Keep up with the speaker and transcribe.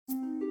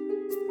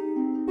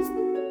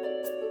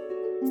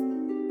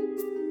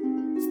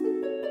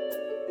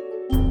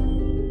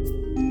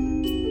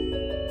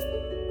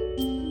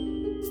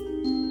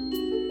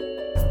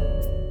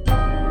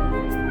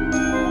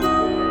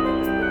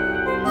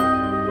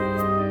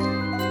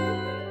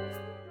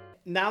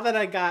Now that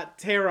I got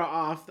Tara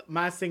off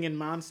My Singing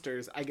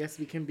Monsters, I guess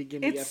we can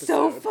begin the episode. It's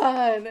so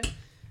fun.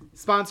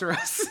 Sponsor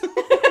us.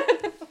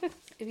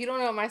 If you don't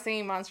know what My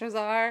Singing Monsters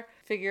are,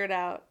 figure it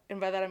out. And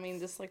by that I mean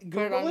just like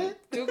put it on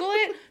Google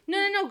it.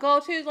 No.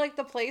 Go to like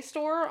the Play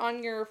Store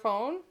on your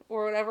phone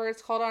or whatever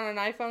it's called on an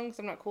iPhone because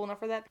I'm not cool enough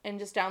for that. And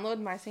just download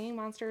My Singing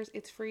Monsters.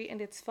 It's free and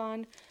it's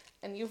fun.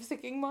 And you have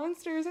singing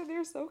monsters and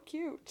they're so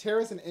cute.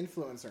 Tara's an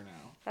influencer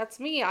now. That's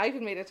me. I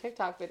even made a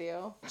TikTok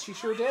video. She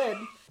sure did.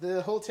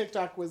 The whole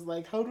TikTok was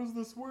like, how does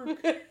this work?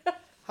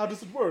 How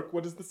does it work?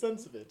 What is the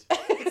sense of it?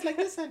 It's like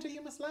this, Santa,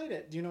 you must light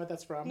it. Do you know what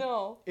that's from?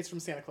 No. It's from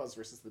Santa Claus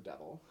versus the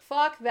Devil.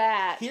 Fuck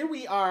that. Here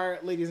we are,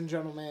 ladies and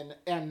gentlemen,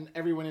 and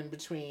everyone in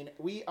between.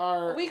 We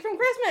are... A week from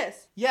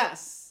Christmas.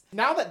 Yes.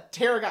 Now that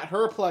Tara got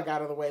her plug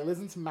out of the way,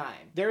 listen to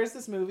mine. There is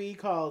this movie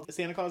called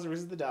Santa Claus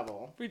versus the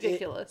Devil.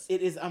 Ridiculous.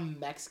 It is a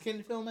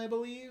Mexican film, I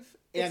believe.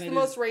 It's the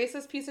most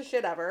racist piece of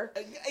shit ever.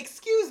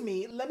 Excuse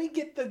me, let me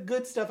get the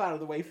good stuff out of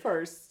the way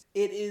first.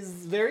 It is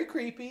very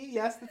creepy.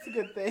 Yes, that's a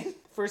good thing.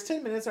 First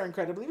 10 minutes are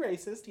incredibly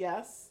racist,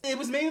 yes. It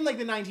was made in like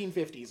the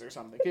 1950s or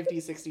something.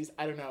 50s, 60s,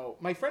 I don't know.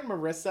 My friend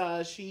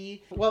Marissa,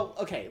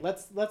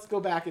 let's go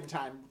back in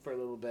time for a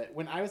little bit.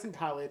 When I was in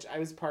college, I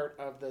was part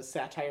of the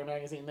satire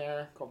magazine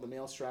there called The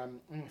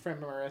Maelstrom. My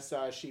friend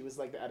Marissa, she was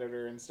like the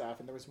editor and stuff.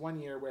 And there was one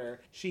year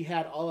where she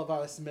had all of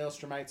us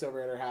Maelstromites over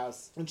at her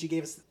house. And she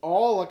gave us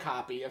all a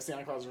copy of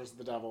Santa Claus vs.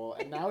 the Devil.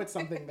 And now it's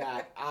something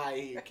that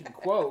I can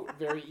quote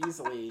very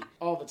easily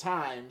all the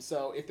time.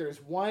 So if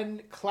there's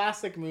one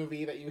classic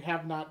movie that you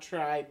have not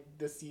tried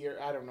this year,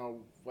 I don't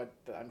know what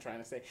I'm trying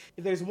to say.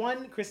 If there's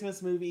one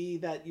Christmas movie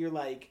that you're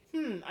like,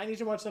 I need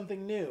to watch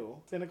something new,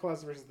 Santa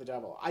Claus vs. the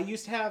Devil. I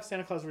used to have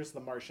Santa Claus vs.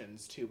 the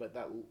Martians too, but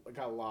that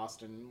got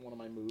lost in one of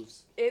my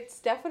moves. It's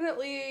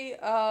definitely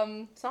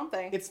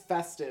something. It's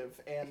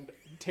festive and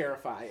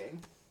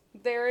terrifying.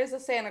 There is a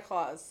Santa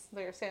Claus.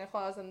 There's Santa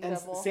Claus and the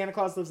Devil. Santa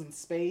Claus lives in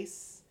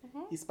space.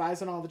 Mm-hmm. He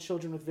spies on all the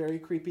children with very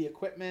creepy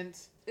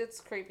equipment.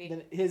 It's creepy.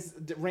 Then his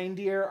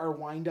reindeer are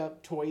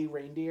wind-up toy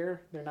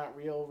reindeer. They're not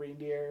real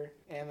reindeer.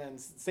 And then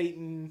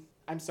Satan...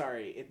 I'm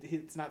sorry,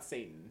 it's not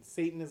Satan.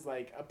 Satan is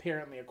like,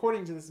 apparently,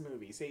 according to this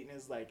movie, Satan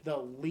is like the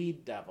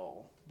lead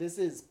devil. This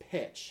is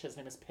Pitch. His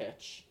name is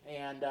Pitch.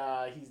 And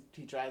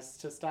he tries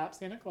to stop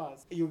Santa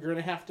Claus. You're going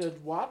to have to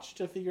watch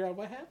to figure out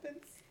what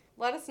happens.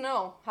 Let us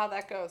know how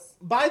that goes.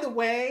 By the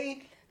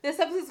way... This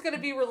episode's going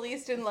to be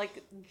released in,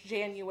 like,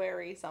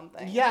 January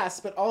something. Yes,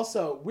 but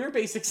also, we're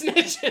Basic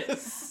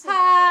Snitches.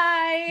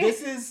 Hi!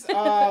 This is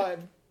a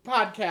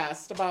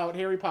podcast about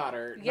Harry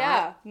Potter.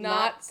 Yeah,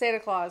 not Santa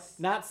Claus.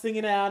 Not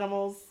singing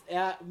animals.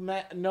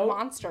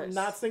 Monsters.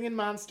 Not singing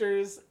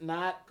monsters.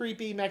 Not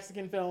creepy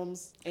Mexican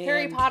films.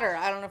 Harry Potter.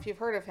 I don't know if you've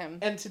heard of him.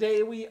 And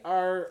today we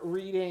are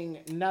reading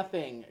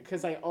nothing,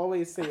 because I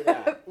always say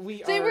that.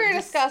 Today we're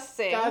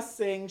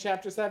discussing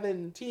chapter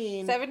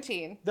 17.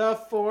 17. The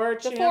Four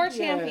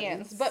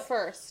Champions. But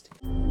first...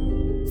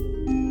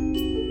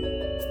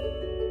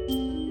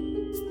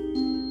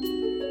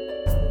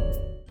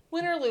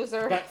 Winner,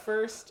 loser. But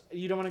first,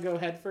 you don't want to go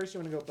head first, you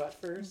want to go butt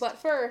first? But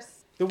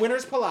first. The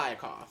winner's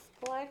Polyakov.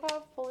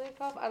 Polyakov?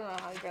 I don't know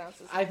how you pronounce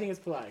this. I think it's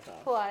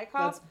Polyakov.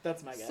 Polyakov?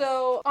 That's my guess.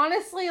 So,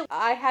 honestly,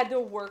 I had to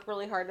work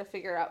really hard to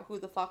figure out who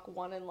the fuck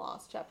won and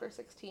lost chapter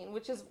 16,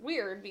 which is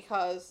weird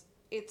because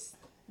it's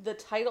the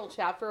title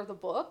chapter of the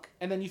book.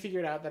 And then you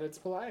figured out that it's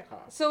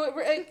Polyakov. So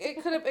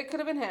it could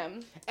have been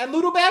him. And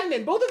Ludo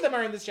Bagman. Both of them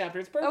are in this chapter.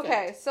 It's perfect.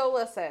 Okay, so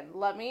listen.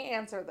 Let me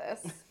answer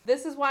this.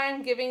 This is why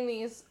I'm giving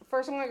these...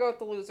 First, I'm going to go with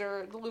the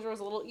loser. The loser is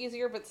a little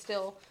easier, but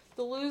still...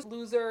 The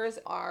losers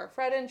are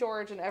Fred and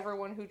George and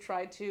everyone who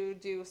tried to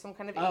do some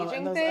kind of aging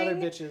and those thing. Other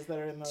bitches that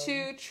are in the...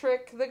 To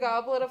trick the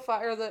Goblet of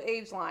Fire, the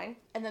age line.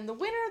 And then the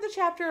winner of the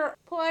chapter,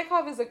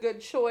 Polyakov, is a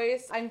good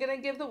choice. I'm going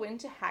to give the win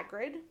to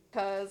Hagrid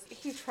because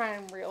he's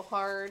trying real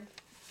hard.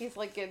 He's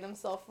like getting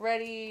himself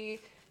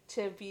ready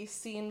to be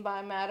seen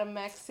by Madame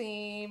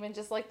Maxime and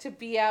just like to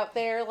be out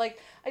there. Like,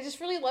 I just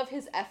really love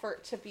his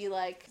effort to be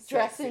like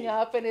dressing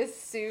up in his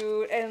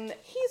suit, and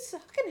he's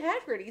fucking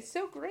Hagrid. He's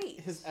so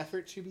great. His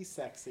effort to be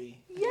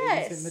sexy.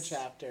 Yes. He's in the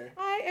chapter.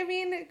 I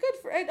mean, good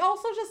for it.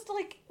 Also, just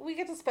like we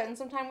get to spend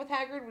some time with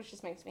Hagrid, which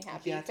just makes me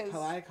happy. Yeah,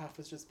 Polyakov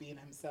was just being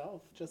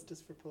himself.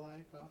 Justice for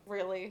Polyakov.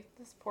 Really,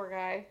 this poor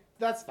guy.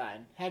 That's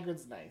fine.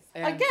 Hagrid's nice.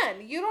 And again,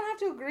 you don't have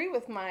to agree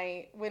with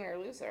my winner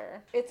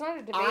loser. It's not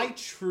a debate. I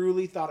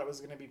truly thought it was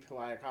going to be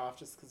Polyakov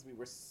just because we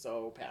were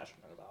so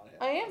passionate about him.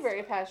 I am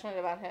very passionate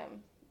about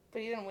him,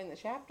 but he didn't win the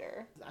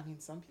chapter. I mean,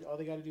 some people, all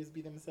they got to do is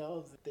be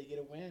themselves. They get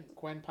a win.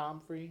 Gwen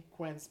Pomfrey,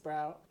 Gwen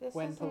Sprout, This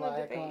Gwen isn't a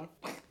Polyakov.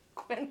 debate.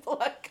 Gwen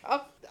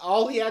Polyakov.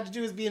 All he had to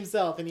do was be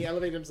himself, and he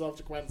elevated himself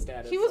to Gwen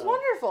status. He was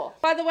wonderful.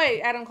 By the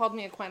way, Adam called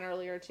me a Gwen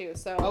earlier, too,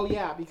 so... Oh,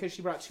 yeah, because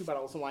she brought 2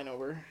 bottles of wine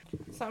over.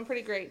 So I'm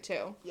pretty great,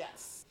 too.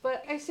 Yes.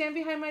 But I stand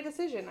behind my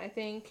decision. I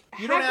think...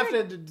 You don't have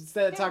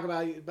to talk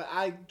about it, but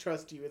I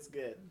trust you. It's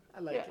good. I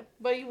like it.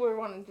 But you were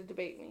wanting to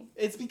debate me.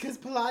 It's because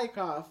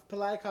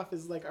Polyakov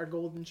is like our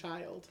golden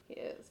child. He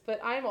is. But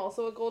I'm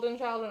also a golden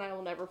child, and I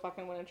will never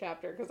fucking win a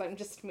chapter, because I'm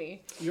just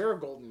me. You're a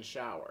golden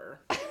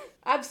shower.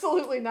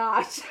 Absolutely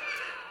not.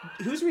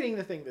 Who's reading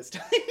the thing this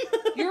time?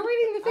 You're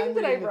reading the thing I'm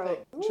that I reading the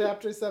wrote. thing.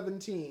 Chapter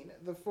 17,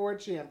 The Four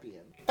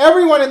Champions.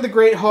 Everyone in the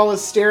Great Hall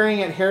is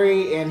staring at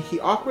Harry, and he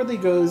awkwardly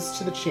goes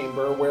to the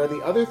chamber where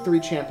the other three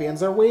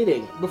champions are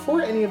waiting.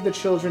 Before any of the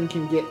children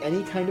can get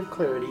any kind of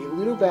clarity,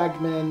 Ludo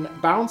Bagman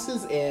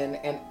bounces in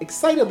and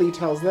excitedly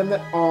tells them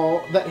that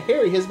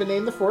Harry has been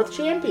named the fourth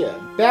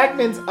champion.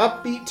 Bagman's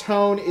upbeat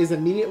tone is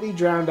immediately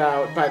drowned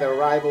out by the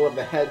arrival of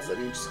the heads of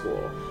each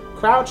school.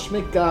 Crouch,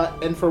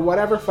 McGut, and for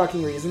whatever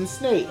fucking reason,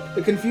 Snape.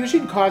 The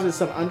confusion causes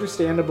some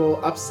understandable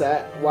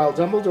upset, while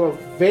Dumbledore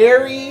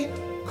very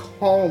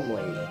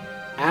calmly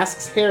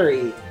asks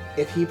Harry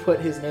if he put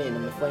his name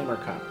in the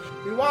Flamer Cup.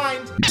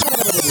 Rewind!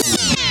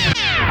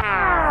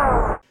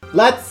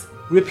 Let's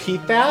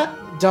repeat that.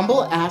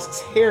 Dumbledore asks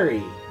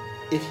Harry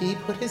if he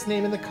put his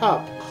name in the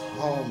cup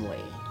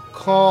calmly.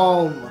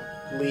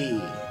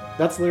 Calmly.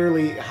 That's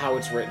literally how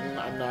it's written.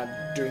 I'm not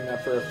doing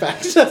that for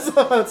effect. That's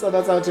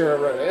how Tara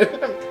wrote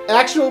it.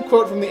 Actual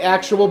quote from the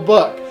actual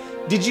book.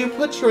 Did you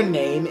put your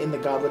name in the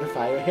Goblet of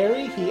Fire,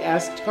 Harry? He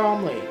asked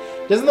calmly.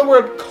 Doesn't the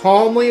word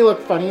calmly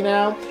look funny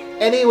now?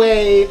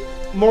 Anyway,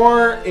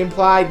 more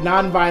implied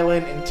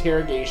non-violent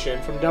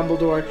interrogation from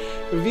Dumbledore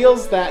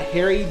reveals that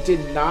Harry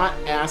did not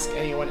ask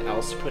anyone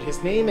else to put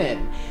his name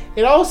in.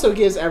 It also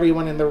gives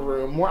everyone in the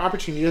room more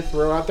opportunity to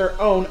throw out their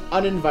own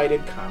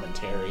uninvited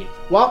commentary.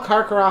 While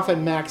Karkaroff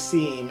and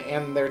Maxime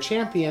and their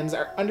champions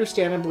are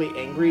understandably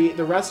angry,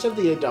 the rest of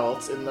the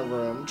adults in the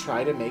room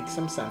try to make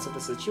some sense of the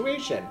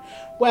situation.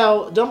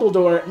 Well,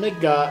 Dumbledore,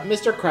 McGut,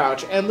 Mr.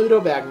 Crouch, and Ludo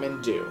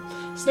Bagman do.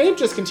 Snape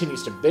just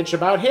continues to bitch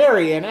about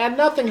Harry and add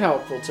nothing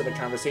helpful to the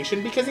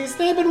conversation because he's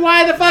Snape and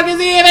why the fuck is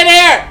he even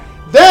here?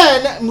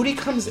 Then, Moody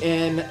comes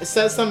in,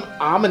 says some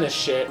ominous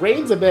shit,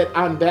 rains a bit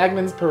on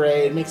Bagman's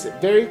parade, makes it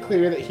very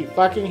clear that he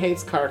fucking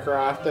hates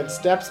Karkaroff, then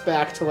steps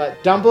back to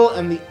let Dumble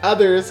and the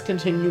others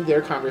continue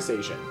their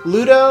conversation.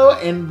 Ludo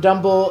and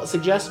Dumble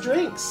suggest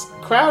drinks.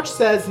 Crouch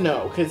says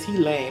no, because he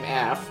lame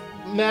AF.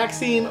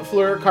 Maxime,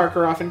 Fleur,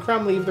 Karkaroff, and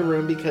Crumb leave the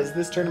room because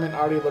this tournament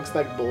already looks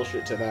like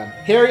bullshit to them.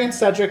 Harry and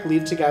Cedric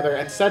leave together,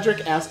 and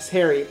Cedric asks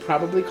Harry,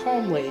 probably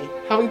calmly,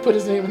 how he put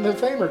his name in the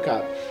Flamer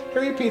Cup.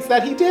 Harry repeats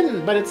that he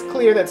didn't, but it's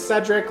clear that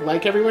Cedric,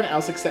 like everyone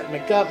else except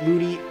McGut,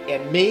 Moody,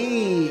 and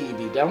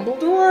maybe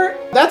Dumbledore?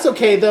 That's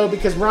okay, though,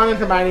 because Ron and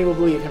Hermione will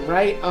believe him,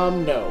 right?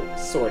 No.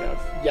 Sort of.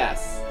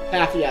 Yes.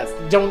 Half yes.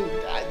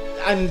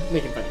 I'm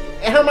making fun of you.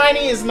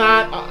 Hermione is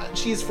not,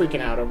 she's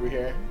freaking out over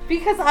here.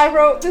 Because I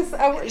wrote this,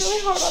 I worked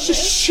really hard on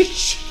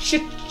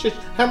this.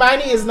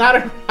 Hermione is not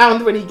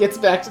around when he gets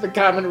back to the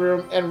common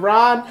room, and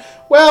Ron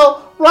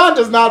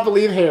does not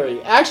believe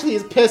Harry. Actually,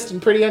 he's pissed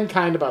and pretty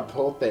unkind about the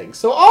whole thing.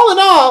 So all in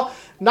all,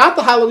 not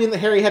the Halloween that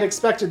Harry had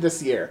expected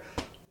this year.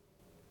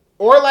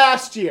 Or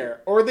last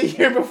year. Or the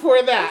year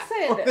before that.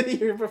 Listen, or the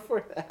year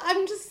before that.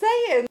 I'm just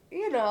saying,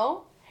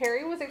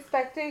 Harry was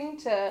expecting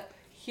to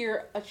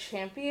hear a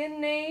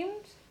champion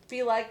named,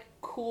 be like,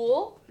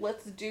 cool,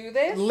 let's do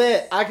this.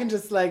 Lit. I can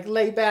just,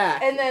 lay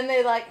back. And then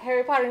they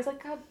Harry Potter, and he's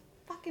like, God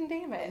fucking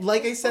damn it.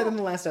 Like I said in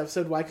the last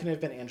episode, why couldn't it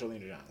have been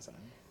Angelina Johnson?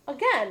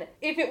 Again,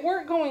 if it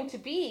weren't going to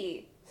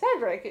be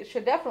Cedric, it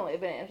should definitely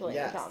have been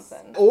Angelina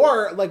Johnson.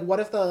 Or, what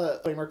if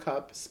the Flamer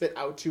Cup spit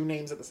out two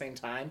names at the same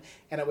time,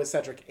 and it was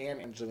Cedric and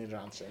Angelina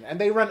Johnson?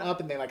 And they run up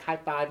and they,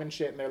 high-five and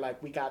shit, and they're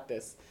like, we got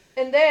this.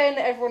 And then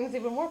everyone's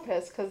even more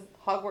pissed, because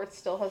Hogwarts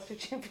still has two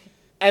champions.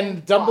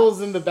 And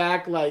Dumble's in the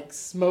back,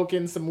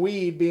 smoking some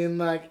weed, being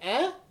like,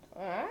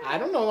 Alright. I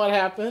don't know what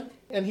happened.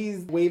 And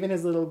he's waving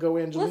his little Go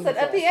Angelina Listen,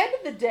 at the end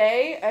of the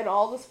day, and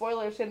all the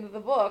spoilers into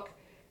the book,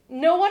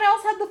 no one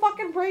else had the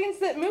fucking brains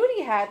that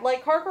Moody had.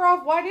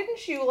 Karkaroff, why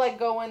didn't you,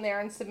 go in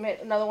there and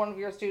submit another one of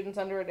your students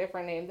under a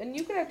different name? Then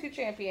you could have two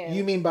champions.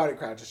 You mean Barty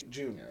Crouch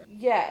Jr.?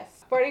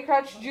 Yes. Barty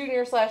Crouch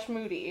Jr. /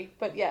 Moody.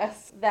 But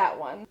yes, that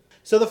one.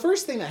 So the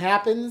first thing that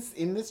happens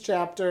in this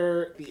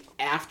chapter, the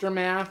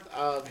aftermath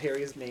of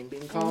Harry's name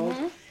being called,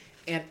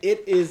 and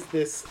it is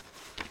this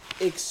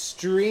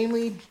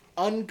extremely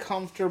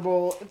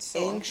uncomfortable,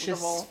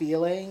 anxious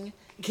feeling.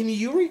 Can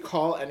you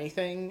recall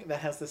anything that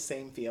has the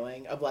same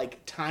feeling of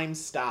time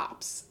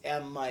stops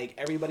and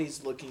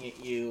everybody's looking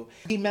at you?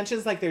 He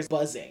mentions there's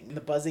buzzing, and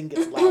the buzzing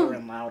gets louder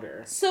and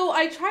louder. So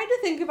I tried to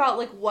think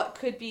about what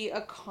could be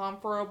a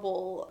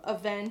comparable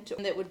event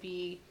that would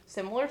be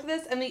similar to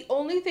this, and the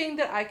only thing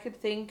that I could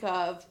think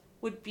of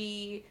would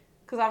be,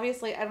 because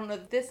obviously I don't know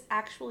if this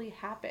actually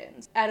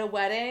happens at a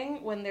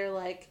wedding when they're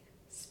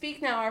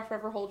speak now or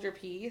forever hold your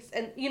peace.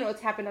 And,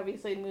 it's happened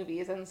obviously in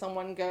movies and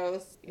someone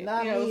goes,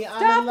 Not me,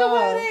 stop the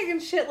wedding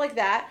and shit like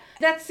that.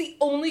 That's the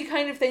only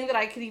kind of thing that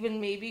I could even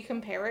maybe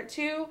compare it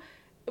to.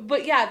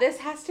 But yeah, this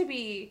has to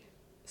be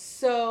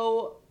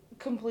so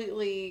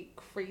completely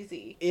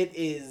crazy. It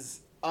is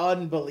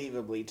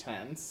unbelievably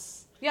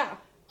tense. Yeah.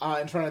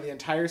 In front of the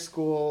entire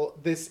school.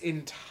 This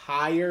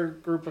entire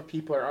group of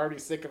people are already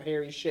sick of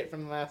Harry's shit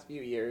from the last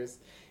few years.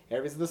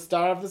 Harry's the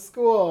star of the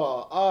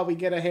school. Oh, we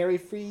get a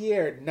Harry-free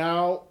year.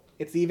 No,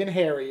 it's even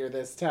hairier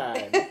this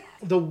time.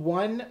 The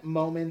one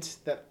moment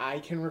that I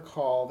can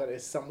recall that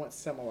is somewhat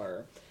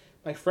similar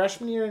my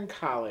freshman year in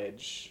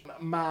college.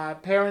 My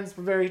parents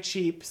were very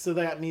cheap, so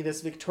they got me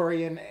this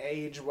Victorian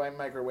age white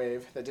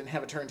microwave that didn't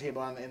have a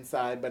turntable on the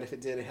inside, but if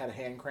it did, it had a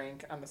hand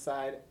crank on the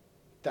side.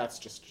 That's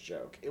just a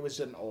joke. It was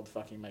just an old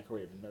fucking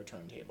microwave and no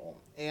turntable.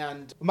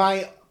 And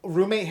my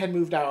roommate had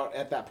moved out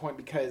at that point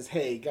because,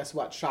 hey, guess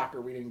what? Shocker,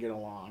 we didn't get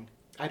along.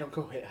 I don't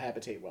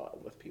cohabitate well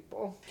with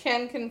people.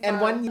 Can confirm.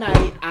 And one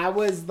night, I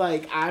was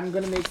like, I'm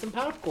going to make some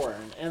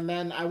popcorn. And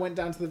then I went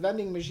down to the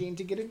vending machine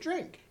to get a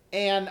drink.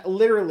 And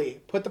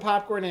literally, put the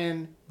popcorn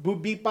in,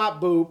 boop, beep,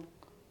 bop, boop,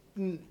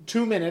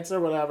 2 minutes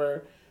or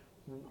whatever,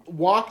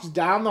 walked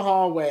down the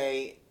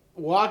hallway,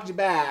 walked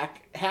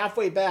back.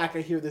 Halfway back,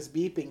 I hear this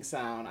beeping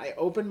sound. I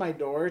opened my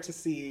door to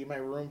see my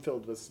room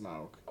filled with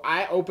smoke.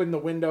 I opened the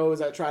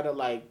windows. I try to,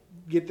 like,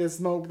 get this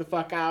smoke the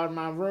fuck out of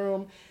my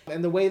room.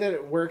 And the way that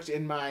it worked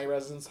in my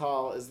residence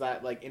hall is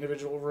that, like,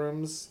 individual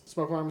rooms,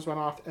 smoke alarms went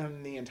off,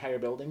 and the entire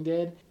building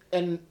did.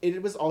 And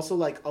it was also,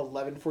 like,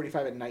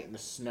 11:45 at night in the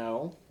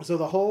snow. So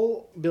the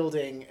whole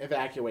building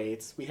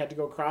evacuates. We had to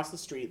go across the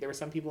street. There were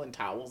some people in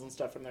towels and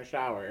stuff from their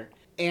shower.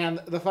 And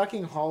the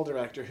fucking hall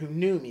director, who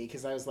knew me,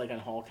 because I was, like, on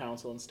hall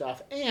council and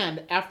stuff.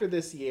 And after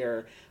this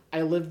year,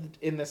 I lived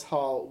in this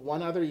hall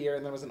one other year,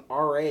 and there was an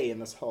RA in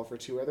this hall for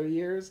 2 other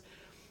years.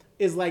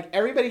 Is like,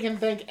 everybody can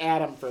thank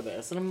Adam for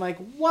this. And I'm like,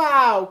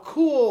 wow,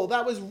 cool.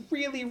 That was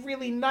really,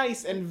 really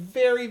nice and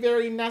very,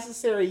 very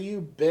necessary,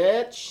 you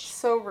bitch.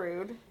 So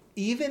rude.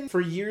 Even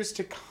for years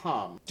to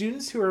come,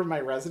 students who are my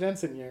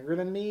residents and younger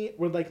than me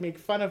would, like, make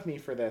fun of me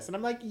for this. And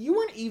I'm like, you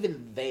weren't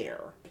even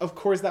there. Of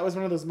course, that was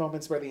one of those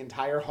moments where the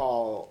entire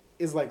hall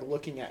is, like,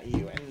 looking at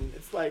you. And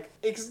it's like,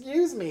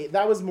 excuse me.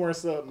 That was more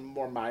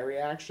my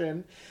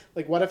reaction.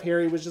 Like, what if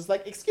Harry was just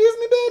like, excuse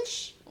me,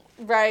 bitch?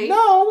 Right.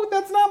 No,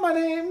 that's not my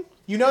name.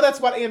 You know that's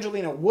what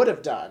Angelina would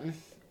have done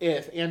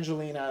if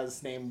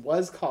Angelina's name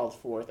was called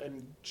forth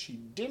and she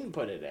didn't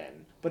put it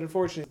in. But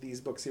unfortunately,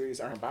 these book series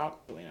aren't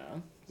about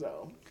Angelina,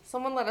 so...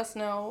 Someone let us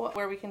know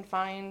where we can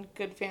find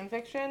good fan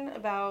fiction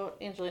about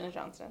Angelina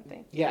Johnson.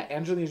 Thank you. Yeah,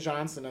 Angelina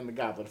Johnson and the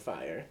Goblet of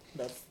Fire.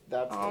 That's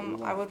what we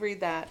want. I would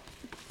read that.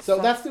 So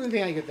that's the only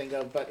thing I could think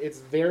of, but it's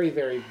very,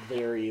 very,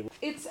 very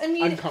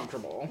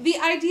uncomfortable. The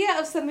idea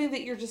of something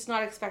that you're just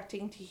not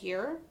expecting to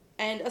hear,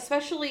 and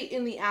especially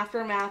in the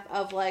aftermath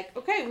of, like,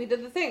 okay, we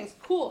did the things.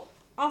 Cool.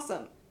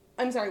 Awesome.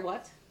 I'm sorry,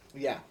 what?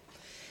 Yeah.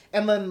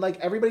 And then, like,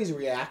 everybody's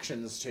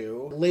reactions,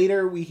 too.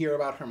 Later, we hear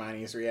about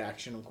Hermione's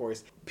reaction, of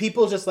course.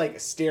 People just, like,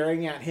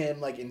 staring at him,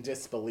 like, in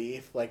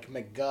disbelief, like,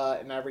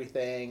 McGutt and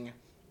everything.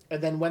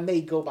 And then when they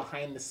go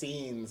behind the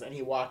scenes and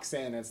he walks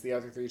in, it's the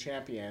other 3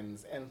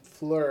 champions, and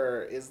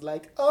Fleur is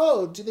like,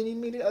 oh, do they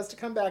need us to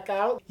come back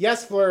out?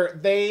 Yes, Fleur,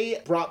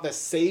 they brought the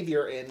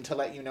savior in to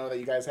let you know that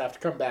you guys have to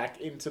come back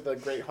into the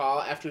Great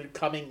Hall after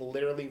coming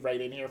literally right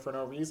in here for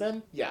no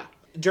reason. Yeah.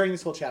 During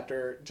this whole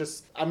chapter,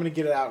 I'm going to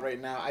get it out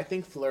right now. I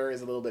think Fleur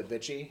is a little bit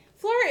bitchy.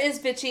 Fleur is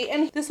bitchy,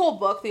 and this whole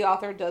book, the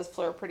author does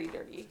Fleur pretty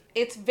dirty.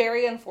 It's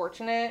very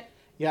unfortunate.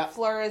 Yeah.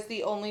 Fleur is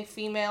the only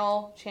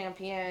female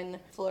champion.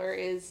 Fleur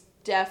is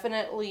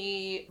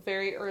definitely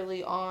very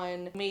early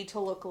on made to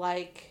look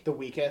like the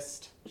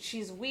weakest.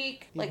 She's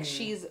weak, like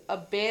she's a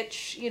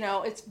bitch, you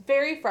know, it's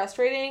very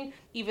frustrating.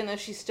 Even though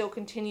she still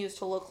continues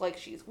to look like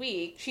she's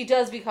weak, she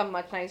does become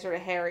much nicer to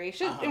Harry.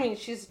 I mean,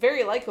 she's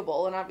very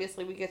likable, and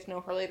obviously we get to know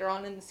her later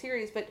on in the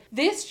series, but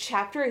this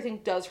chapter, I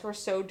think, does her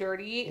so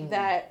dirty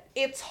that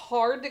it's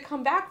hard to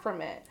come back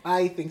from it.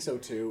 I think so,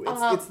 too.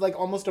 It's like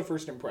almost a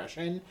first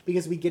impression,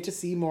 because we get to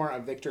see more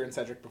of Victor and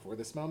Cedric before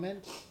this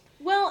moment.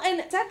 Well,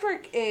 and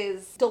Cedric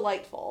is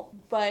delightful,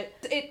 but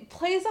it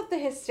plays up the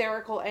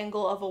hysterical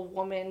angle of a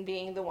woman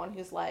being the one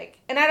who's like,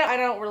 and I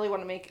don't really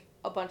want to make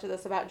a bunch of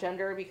this about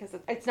gender because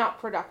it's not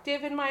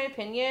productive in my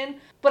opinion,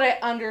 but I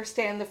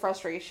understand the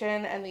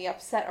frustration and the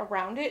upset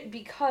around it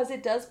because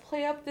it does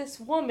play up this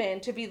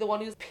woman to be the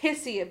one who's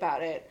pissy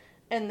about it.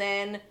 And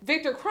then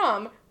Victor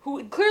Crumb,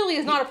 who clearly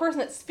is not a person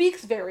that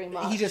speaks very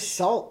much. He just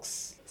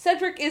sulks.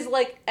 Cedric is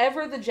like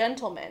ever the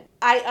gentleman.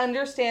 I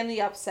understand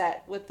the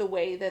upset with the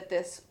way that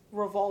this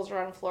revolves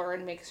around Fleur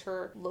and makes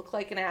her look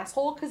like an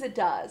asshole, because it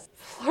does.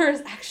 Fleur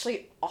is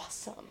actually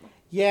awesome.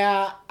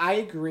 Yeah, I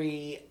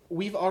agree.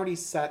 We've already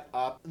set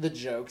up the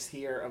jokes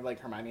here of, like,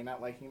 Hermione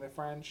not liking the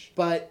French.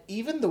 But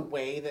even the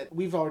way that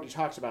we've already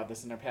talked about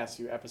this in our past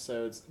few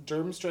episodes,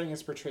 Durmstrang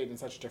is portrayed in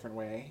such a different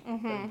way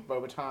than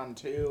Beauxbaton,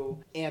 too.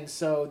 And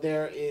so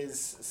there is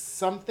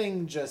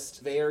something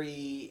just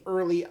very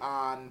early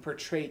on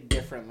portrayed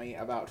differently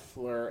about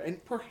Fleur,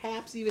 and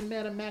perhaps even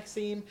Madame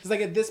Maxime. Because,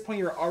 like, at this point,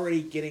 you're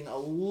already getting a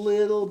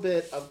little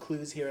bit of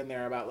clues here and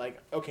there about, like,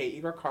 okay,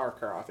 Igor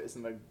Karkaroff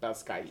isn't the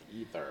best guy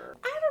either.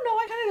 I don't know.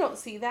 I kind of don't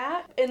see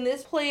that. In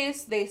this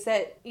place, they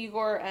set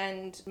Igor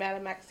and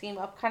Madame Maxime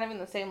up kind of in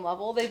the same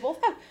level. They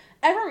both have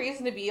every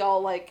reason to be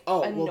all, like,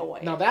 annoyed. Well,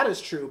 now that is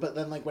true, but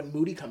then, like, when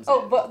Moody comes in.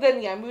 Oh, but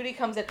then, yeah, Moody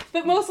comes in.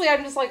 But mostly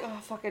I'm just like, oh,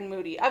 fucking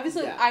Moody.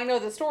 Obviously, yeah. I know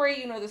the story,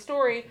 you know the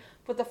story,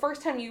 But the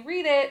first time you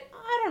read it,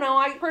 I don't know,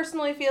 I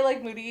personally feel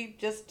like Moody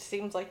just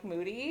seems like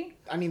Moody.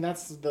 I mean,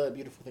 that's the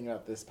beautiful thing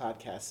about this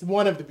podcast.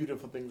 One of the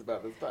beautiful things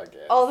about this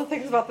podcast. All the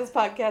things about this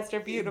podcast are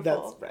beautiful.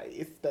 That's right,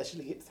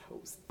 especially its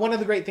host. One of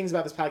the great things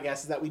about this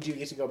podcast is that we do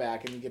get to go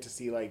back and you get to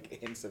see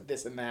like hints of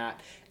this and that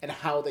and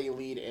how they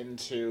lead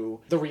into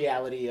the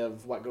reality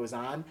of what goes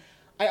on.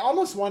 I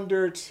almost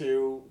wonder,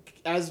 too,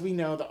 as we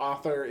know, the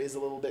author is a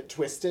little bit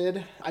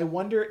twisted. I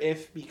wonder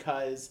if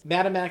because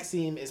Madame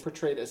Maxime is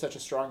portrayed as such a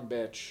strong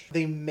bitch,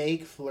 they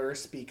make Fleur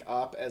speak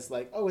up as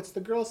like, oh, it's the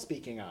girl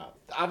speaking up.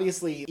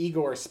 Obviously,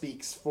 Igor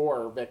speaks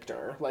for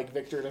Victor. Like,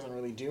 Victor doesn't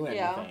really do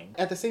anything.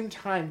 Yeah. At the same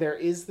time, there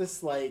is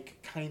this,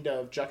 like, kind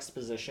of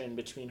juxtaposition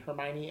between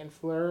Hermione and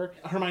Fleur.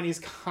 Hermione's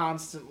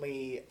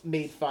constantly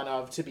made fun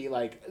of to be,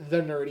 like, the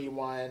nerdy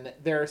one.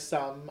 There are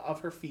some of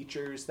her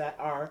features that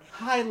are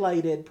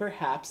highlighted,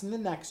 perhaps, in the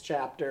next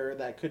chapter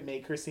that could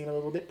make her seem a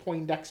little bit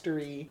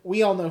Poindextery.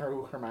 We all know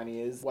who Hermione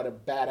is, what a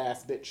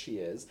badass bitch she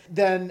is.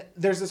 Then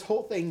there's this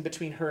whole thing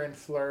between her and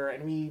Fleur,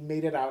 and we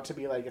made it out to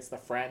be like it's the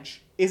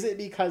French. Is it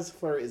because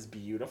Fleur is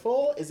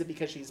beautiful? Is it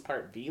because she's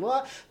part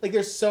Vila? Like,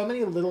 there's so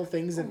many little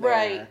things in there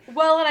Right.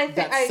 Well, and I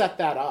think that set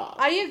that up.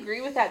 I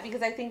agree with that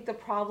because I think the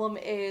problem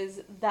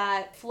is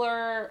that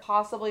Fleur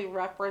possibly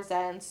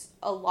represents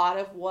a lot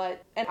of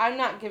what, and I'm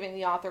not giving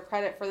the author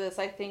credit for this,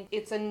 I think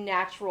it's a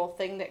natural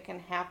thing that can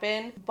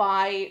happen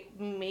by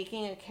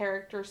making a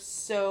character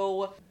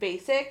so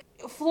basic.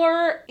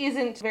 Fleur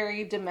isn't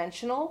very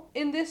dimensional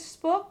in this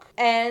book,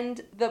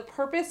 and the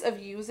purpose of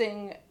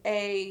using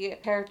a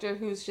character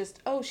who's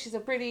just, oh, she's a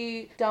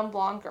pretty dumb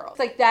blonde girl. It's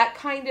like that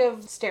kind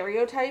of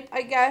stereotype,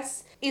 I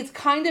guess. It's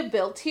kind of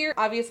built here.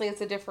 Obviously,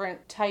 it's a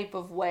different type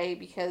of way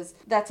because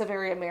that's a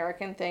very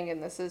American thing,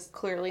 and this is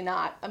clearly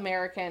not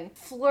American.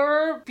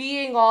 Fleur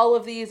being all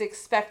of these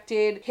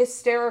expected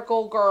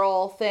hysterical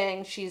girl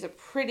things. She's a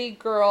pretty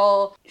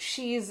girl.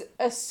 She's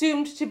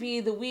assumed to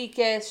be the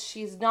weakest.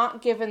 She's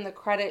not given the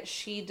credit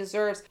she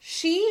deserves.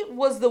 She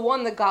was the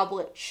one the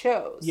Goblet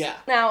chose. Yeah.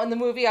 Now, in the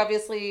movie,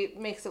 obviously,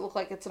 makes it look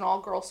like it's an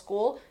all-girl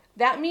school.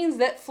 That means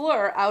that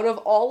Fleur, out of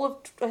all of,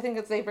 I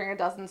think they bring a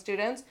dozen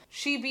students,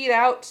 she beat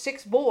out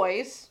 6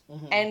 boys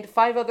and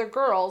 5 other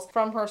girls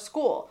from her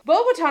school.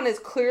 Beauxbaton is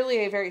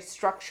clearly a very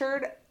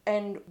structured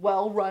and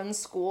well-run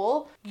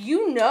school.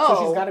 You know,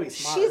 So she's gotta be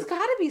smart. She's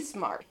gotta be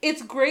smart.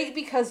 It's great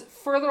because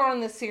further on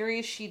in the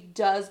series, she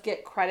does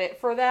get credit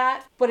for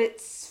that, but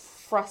it's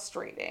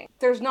frustrating.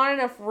 There's not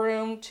enough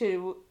room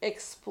to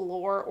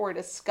explore or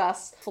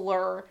discuss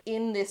Fleur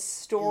in this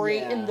story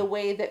in the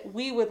way that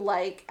we would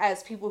like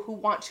as people who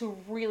want to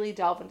really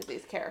delve into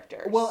these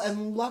characters. Well,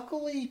 and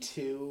luckily,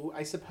 too,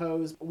 I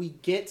suppose, we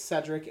get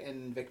Cedric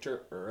and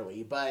Victor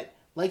early, but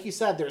like you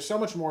said, there's so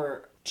much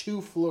more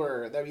to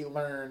Fleur that we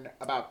learn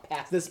about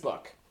past this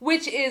book.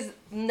 Which is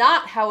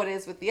not how it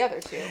is with the other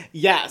 2.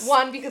 Yes.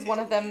 One, because one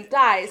of them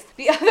dies.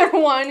 The other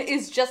one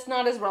is just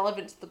not as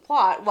relevant to the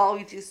plot, while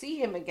we do see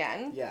him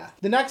again. Yeah.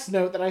 The next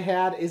note that I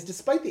had is,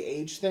 despite the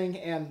age thing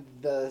and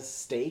the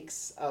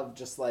stakes of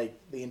just, like,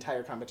 the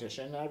entire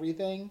competition and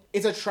everything,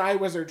 it's a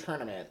Triwizard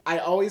tournament. I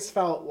always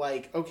felt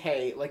like,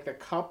 okay, like, the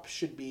cup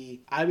should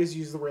be, I always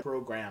use the word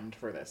programmed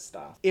for this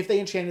stuff. If they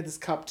enchanted this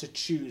cup to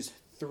choose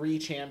 3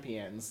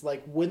 champions,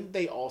 like, wouldn't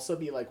they also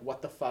be like,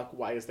 what the fuck,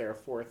 why is there a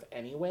 4th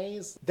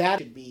anyways? That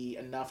should be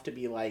enough to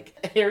be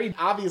like, Harry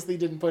obviously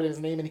didn't put his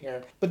name in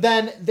here. But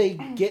then they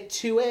get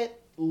to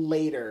it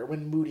later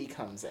when Moody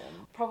comes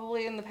in.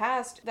 Probably in the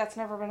past, that's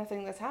never been a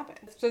thing that's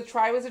happened. So the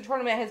Triwizard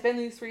Tournament has been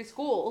these 3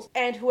 schools,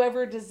 and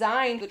whoever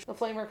designed the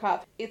Flamer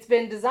Cup, it's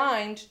been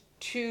designed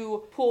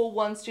to pull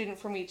 1 student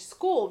from each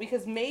school,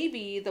 because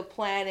maybe the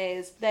plan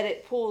is that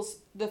it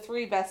pulls the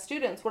 3 best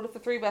students. What if the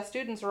 3 best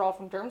students are all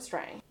from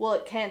Durmstrang? Well,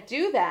 it can't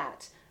do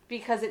that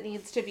because it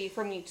needs to be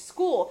from each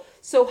school.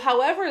 So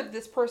however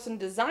this person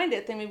designed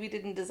it, they maybe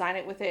didn't design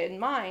it with it in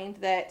mind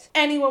that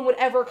anyone would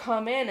ever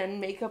come in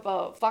and make up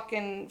a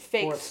fucking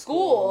fake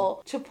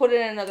school to put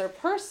in another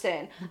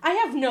person. I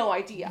have no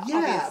idea. Yeah,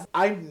 obviously.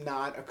 I'm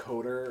not a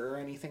coder or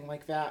anything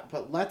like that,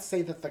 but let's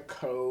say that the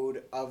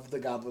code of the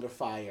Goblet of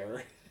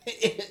Fire,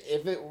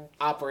 if it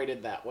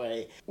operated that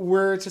way,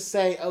 were to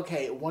say,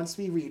 okay, once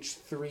we reach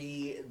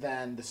 3,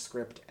 then the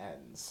script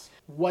ends.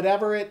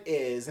 Whatever it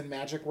is, and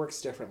magic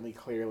works differently,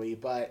 clearly,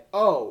 but,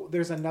 oh,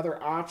 there's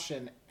another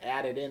option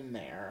added in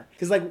there.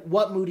 Because, like,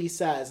 what Moody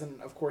says,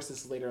 and of course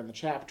this is later in the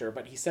chapter,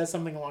 but he says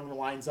something along the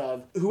lines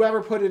of,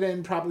 whoever put it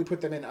in probably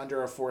put them in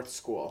under a 4th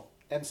school.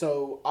 And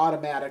so,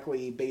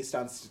 automatically, based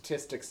on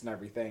statistics and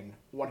everything,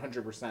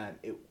 100%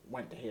 it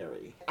went to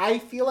Harry. I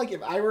feel like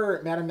if I were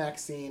Madame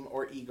Maxime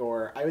or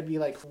Igor, I would be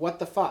like, what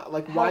the fuck?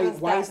 Like, why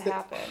is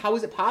that? How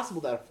is it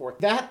possible that a 4th?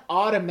 That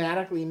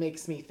automatically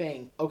makes me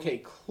think, okay,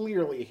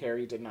 clearly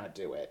Harry did not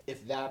do it.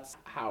 If that's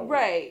how.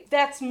 Right.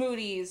 That's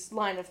Moody's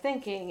line of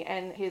thinking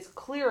and his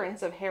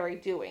clearance of Harry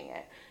doing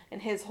it.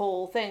 And his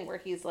whole thing where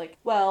he's like,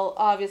 well,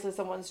 obviously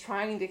someone's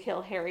trying to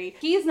kill Harry.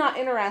 He's not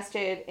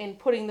interested in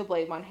putting the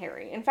blame on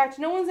Harry. In fact,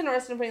 no one's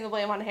interested in putting the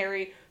blame on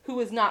Harry who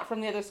is not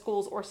from the other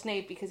schools or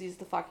Snape because he's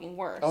the fucking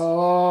worst.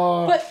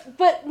 Oh.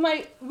 But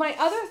my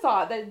other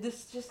thought that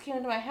this just came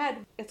into my head,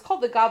 it's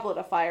called the Goblet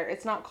of Fire.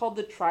 It's not called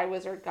the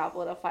Triwizard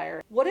Goblet of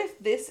Fire. What if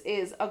this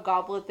is a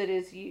goblet that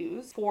is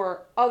used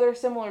for other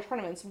similar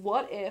tournaments?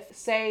 What if,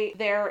 say,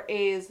 there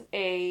is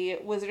a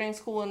wizarding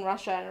school in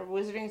Russia and a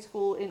wizarding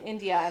school in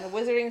India and a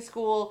wizarding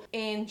school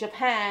in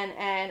Japan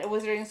and a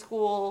wizarding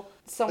school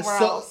somewhere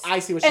else. I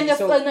see what you mean.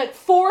 And like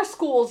 4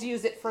 schools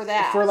use it for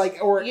that. For like,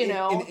 or you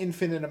know? an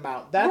infinite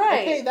amount. That,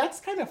 right. Okay, that's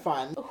kind of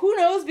fun. Who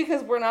knows,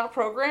 because we're not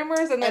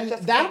programmers and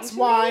that's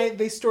why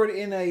they stored it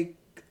in a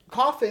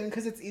coffin,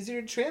 because it's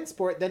easier to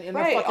transport than in a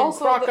fucking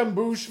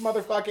croquembouche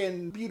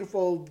motherfucking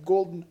beautiful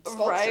golden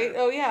sculpture. Right?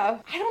 Oh yeah.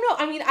 I don't know.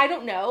 I mean, I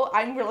don't know.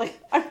 I'm really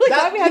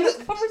glad we had this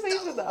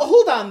conversation though.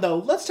 Hold on though.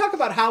 Let's talk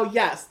about how,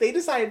 yes, they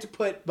decided to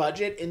put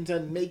budget into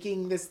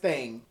making this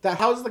thing that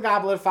houses the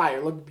Goblet of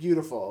Fire look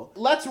beautiful.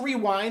 Let's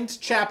rewind to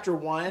chapter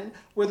 1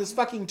 where those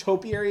fucking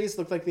topiaries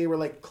looked like they were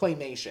like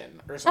claymation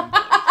or something.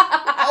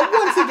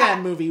 Once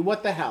again, movie,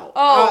 what the hell?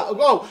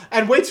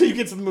 And wait till you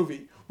get to the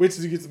movie. Wait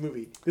till you get to the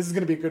movie. This is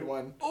going to be a good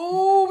one.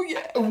 Oh,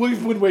 yeah.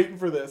 We've been waiting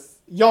for this.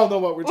 Y'all know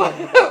what we're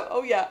talking about.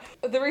 Oh, yeah.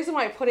 The reason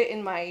why I put it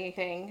in my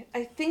thing,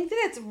 I think that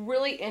it's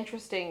really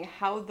interesting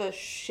how the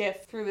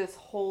shift through this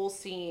whole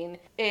scene,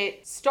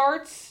 it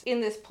starts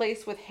in this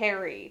place with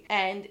Harry,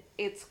 and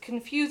it's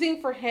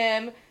confusing for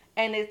him,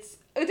 and it's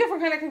a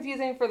different kind of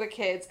confusing for the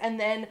kids. And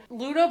then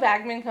Ludo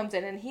Bagman comes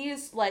in, and he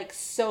is like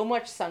so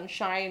much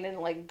sunshine and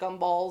like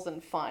gumballs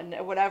and fun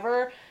and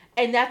whatever,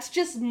 and that's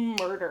just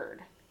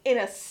murdered in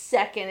a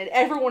second, and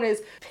everyone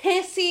is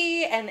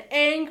pissy and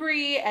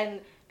angry and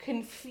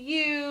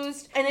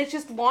confused, and it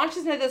just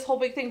launches into this whole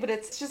big thing. But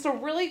it's just a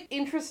really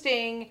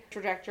interesting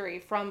trajectory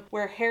from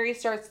where Harry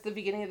starts at the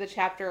beginning of the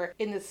chapter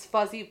in this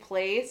fuzzy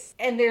place,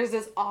 and there's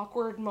this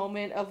awkward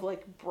moment of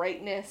like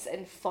brightness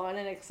and fun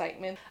and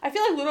excitement. I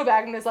feel like Ludo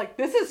Bagman is like,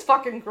 this is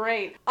fucking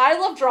great. I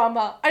love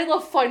drama. I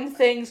love fun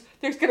things.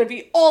 There's gonna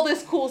be all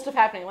this cool stuff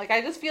happening. Like,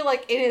 I just feel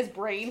like in his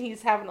brain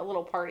he's having a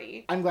little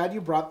party. I'm glad you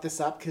brought this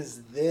up,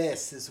 because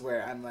this is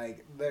where I'm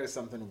like, there's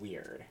something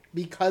weird.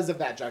 Because of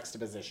that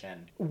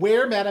juxtaposition.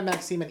 Where Madame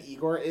Maxime and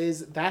Igor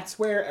is, that's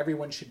where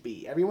everyone should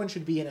be. Everyone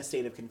should be in a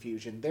state of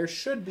confusion. There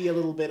should be a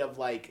little bit of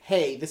like,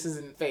 hey, this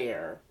isn't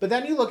fair. But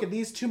then you look at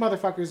these two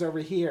motherfuckers over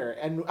here,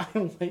 and I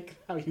like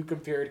how you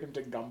compared him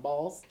to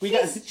Gumballs.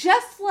 He's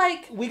just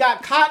like... We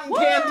got Cotton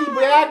Candy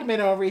Bagman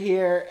over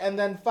here, and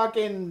then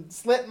fucking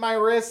Slit My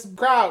Wrist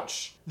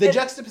Crouch. The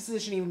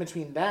juxtaposition even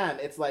between them,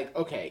 it's like,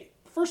 okay...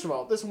 First of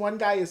all, this one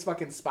guy is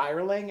fucking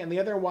spiraling, and the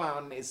other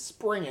one is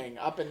springing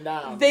up and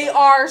down. They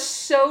are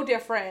so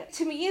different.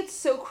 To me, it's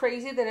so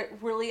crazy that it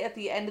really, at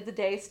the end of the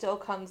day, still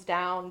comes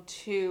down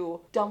to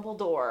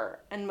Dumbledore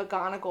and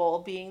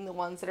McGonagall being the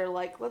ones that are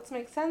like, let's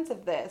make sense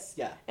of this.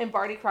 Yeah. And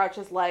Barty Crouch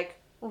is like,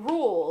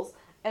 rules.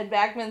 And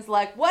Bagman's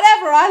like,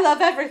 whatever, I love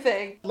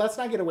everything. Let's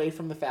not get away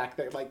from the fact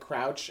that, like,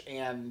 Crouch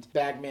and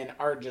Bagman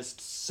are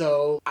just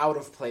so out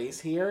of place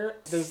here.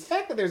 The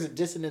fact that there's a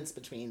dissonance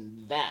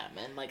between them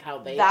and, like, how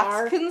they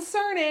are. That's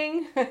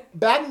concerning.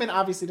 Bagman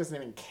obviously doesn't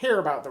even care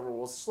about the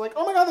rules. It's like,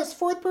 oh my god, there's a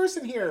 4th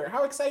person here.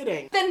 How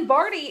exciting. Then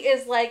Barty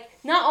is like,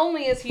 not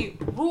only is he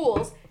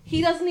rules,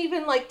 he doesn't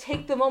even, like,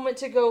 take the moment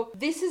to go,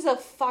 this is a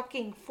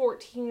fucking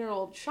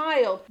 14-year-old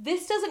child.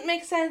 This doesn't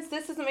make sense.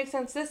 This doesn't make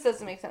sense. This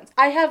doesn't make sense.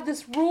 I have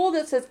this rule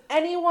that says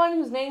anyone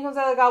whose name comes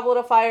out of the Goblet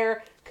of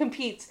Fire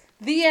competes.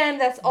 The end,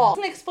 that's all.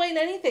 He doesn't explain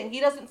anything. He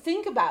doesn't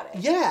think about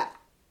it. Yeah.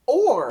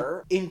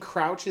 Or, in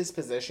Crouch's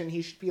position,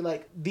 he should be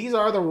like, these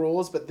are the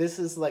rules, but this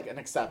is, like, an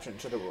exception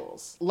to the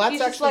rules. Let's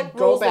actually like,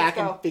 go back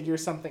and figure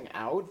something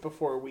out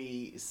before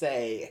we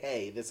say,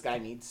 hey, this guy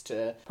needs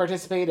to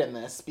participate in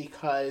this.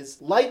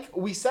 Because, like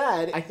we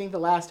said, I think the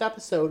last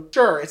episode,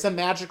 sure, it's a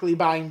magically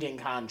binding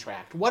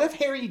contract. What if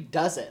Harry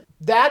doesn't?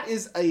 That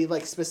is a,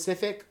 like,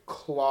 specific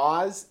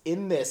clause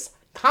in this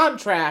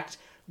contract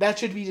that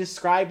should be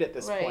described at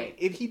this point.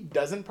 If he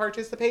doesn't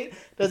participate,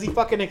 does he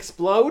fucking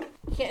explode?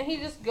 Can't he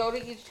just go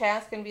to each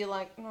task and be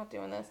like, I'm not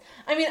doing this?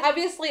 I mean,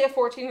 obviously a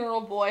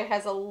 14-year-old boy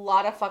has a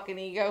lot of fucking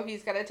ego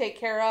he's got to take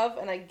care of,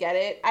 and I get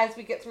it. As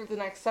we get through the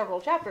next several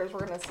chapters,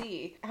 we're going to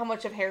see how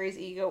much of Harry's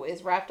ego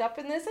is wrapped up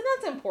in this, and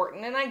that's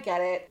important, and I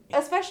get it.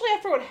 Especially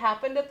after what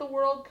happened at the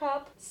World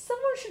Cup,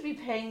 someone should be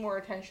paying more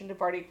attention to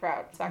Barty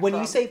Crouch. When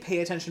you say pay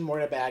attention more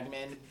to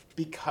Bagman,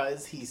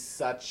 because he's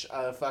such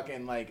a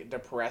fucking, like,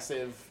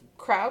 depressive...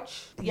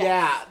 Crouch? Yes.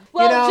 Yeah.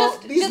 Well,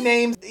 these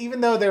names,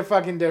 even though they're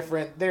fucking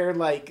different, they're,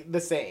 like, the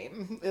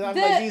same. I'm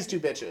like, these two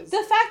bitches.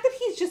 The fact that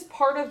he's just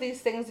part of these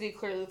things that he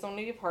clearly doesn't want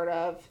to be part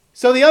of.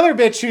 So the other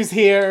bitch who's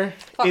here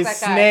is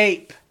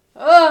Snape.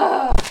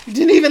 Ugh. You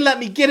didn't even let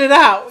me get it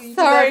out. You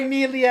Sorry.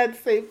 immediately had to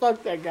say,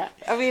 fuck that guy.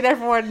 I mean,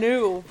 everyone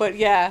knew, but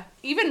yeah.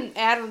 Even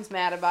Adam's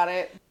mad about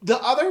it. The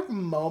other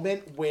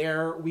moment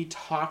where we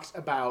talked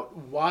about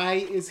why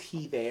is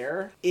he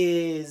there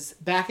is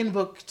back in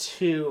book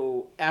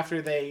 2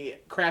 after they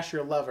crash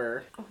your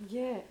lover. Oh,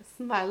 yes,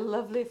 my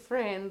lovely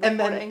friend, And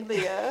Lord then,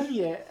 Anglia.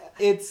 yeah,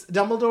 it's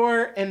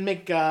Dumbledore and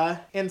McGuh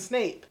and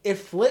Snape.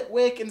 If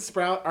Flitwick and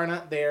Sprout are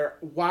not there,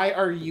 why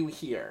are you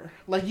here?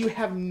 Like, you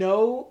have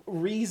no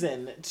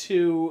reason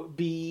to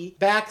be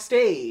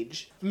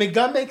backstage.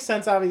 McGuh makes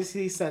sense,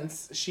 obviously,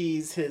 since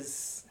she's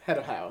his head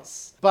of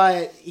house.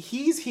 But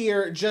he's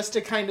here just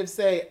to kind of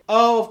say,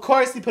 oh, of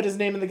course he put his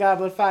name in the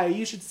Goblet of Fire.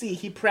 You should see,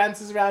 he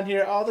prances around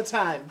here all the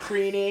time,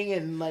 preening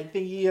and, like,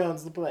 thinking he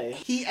owns the place.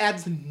 He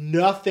adds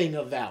nothing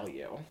of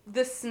value.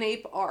 The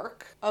Snape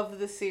arc of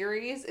the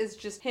series is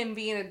just him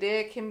being a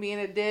dick, him being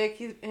a dick,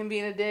 him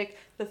being a dick.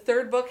 The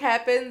third book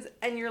happens,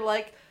 and you're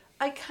like,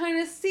 I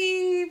kind of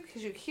see,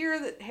 because you hear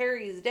that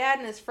Harry's dad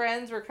and his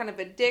friends were kind of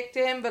a dick to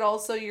him, but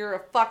also you're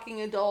a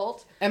fucking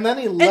adult. And then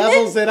he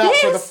levels it up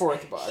for the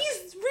fourth book.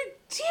 He's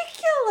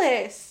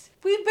ridiculous.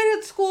 We've been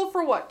at school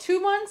for, 2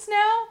 months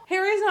now?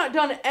 Harry's not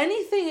done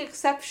anything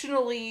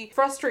exceptionally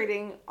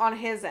frustrating on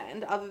his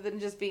end, other than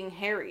just being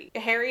Harry.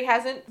 Harry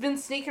hasn't been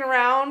sneaking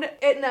around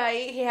at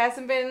night. He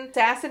hasn't been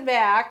sassing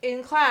back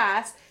in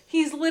class.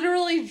 He's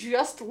literally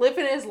just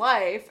living his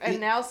life, and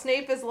now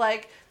Snape is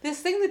like, this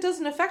thing that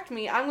doesn't affect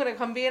me, I'm gonna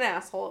come be an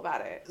asshole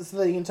about it. So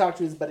that he can talk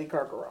to his buddy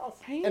Karkaroff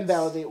Right? and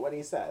validate what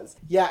he says.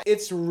 Yeah,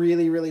 it's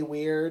really, really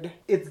weird.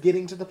 It's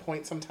getting to the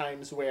point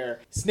sometimes where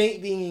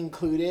Snape being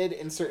included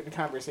in certain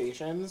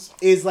conversations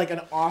is like an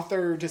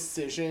author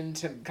decision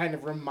to kind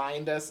of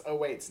remind us, oh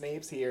wait,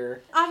 Snape's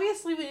here.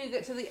 Obviously, when you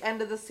get to the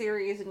end of the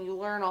series and you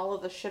learn all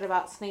of the shit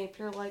about Snape,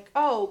 you're like,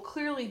 oh,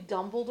 clearly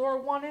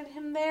Dumbledore wanted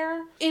him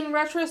there. In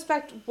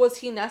retrospect, was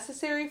he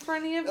necessary for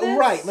any of this?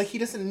 Right, like he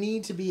doesn't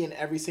need to be in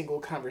every single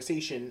conversation.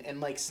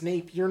 And like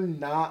Snape, you're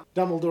not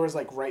Dumbledore's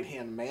like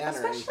right-hand man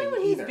Especially or anything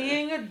when he's either.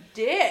 being a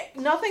dick.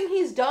 Nothing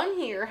he's done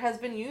here has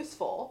been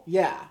useful.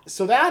 Yeah,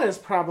 so that is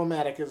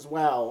problematic as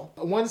well.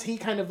 Once he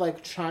kind of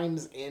like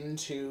chimes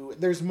into,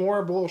 there's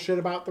more bullshit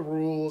about the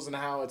rules and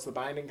how it's the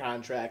binding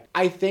contract.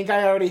 I think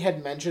I already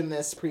had mentioned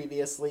this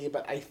previously,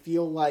 but I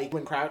feel like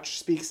when Crouch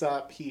speaks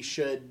up, he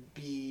should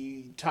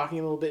be talking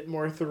a little bit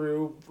more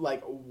through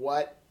like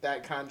what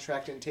that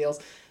contract entails.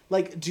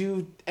 Like,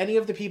 do any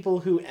of the people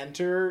who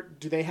enter,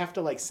 do they have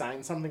to, like,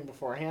 sign something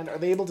beforehand? Are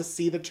they able to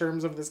see the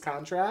terms of this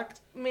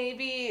contract?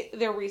 Maybe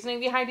their reasoning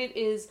behind it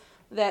is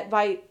that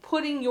by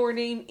putting your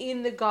name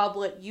in the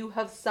goblet, you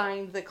have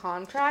signed the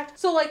contract.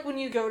 So, like, when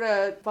you go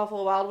to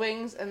Buffalo Wild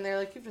Wings and they're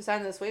like, you have to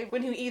sign this way.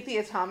 When you eat the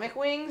atomic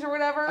wings or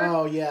whatever.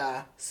 Oh,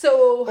 yeah.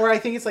 So... Or I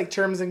think it's, like,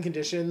 terms and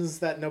conditions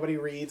that nobody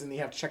reads and you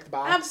have to check the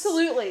box.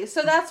 Absolutely.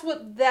 So that's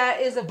what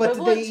that is equivalent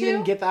to. But did they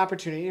even get the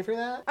opportunity for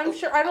that? I'm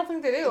sure... I don't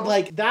think they do.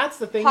 Like, that's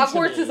the thing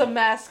Hogwarts to me, is a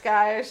mess,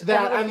 guys.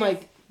 that I'm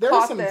like... There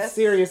are some this.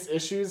 serious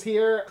issues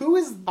here. Who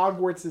is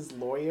Hogwarts'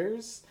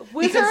 lawyers?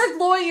 Wizard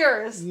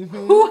lawyers. Mhm.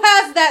 Who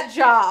has that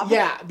job?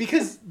 Yeah,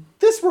 because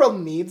this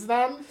world needs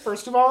them,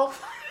 first of all.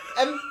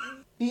 And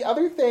the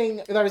other thing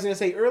that I was going to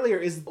say earlier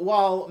is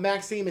while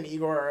Maxime and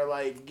Igor are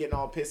like getting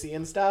all pissy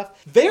and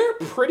stuff, they're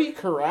pretty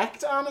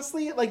correct,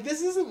 honestly. Like,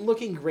 this isn't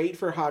looking great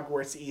for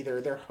Hogwarts either.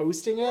 They're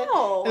hosting it.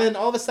 No. And then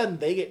all of a sudden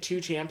they get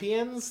 2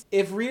 champions.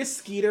 If Rita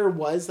Skeeter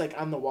was like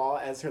on the wall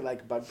as her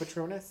like bug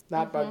patronus,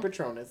 not bug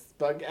patronus,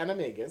 bug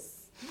animagus.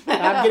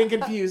 I'm getting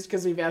confused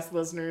because we've asked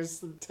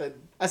listeners to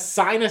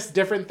assign us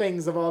different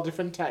things of all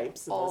different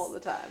types. All the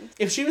time.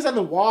 If she was on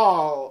the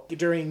wall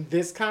during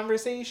this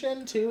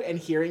conversation, too, and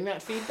hearing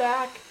that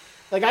feedback,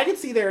 like, I could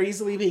see there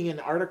easily being an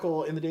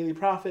article in the Daily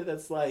Prophet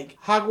that's like,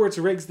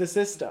 Hogwarts rigs the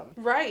system.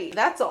 Right.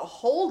 That's a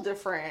whole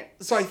different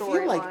So I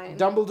feel like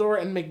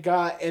Dumbledore and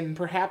McGuh, and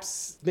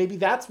perhaps maybe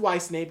that's why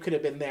Snape could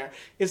have been there,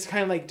 is to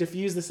kind of like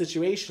diffuse the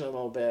situation a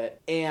little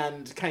bit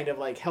and kind of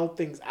like help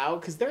things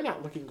out, because they're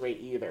not looking great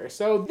either.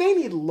 So they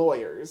need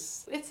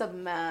lawyers. It's a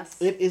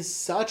mess. It is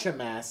such a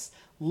mess.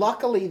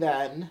 Luckily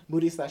then,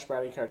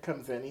 Moody/Bodyguard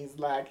comes in. He's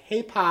like,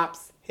 hey,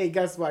 Pops. Hey,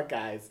 guess what,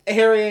 guys?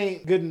 Harry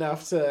ain't good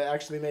enough to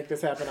actually make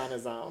this happen on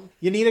his own.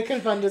 You need a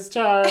Confundus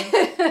charm.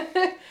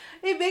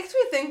 It makes me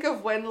think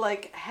of when,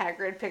 like,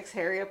 Hagrid picks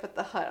Harry up at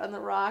the hut on the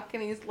rock,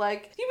 and he's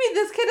like, you mean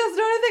this kid doesn't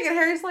know anything? And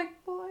Harry's like,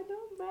 well, I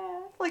know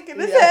math. Like, in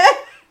his head.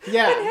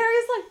 Yeah. And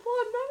Harry's like, well,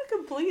 I'm not a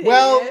complete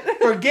Well, idiot.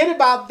 forget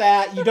about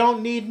that. You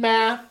don't need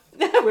math.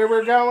 Where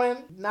we're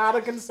going, not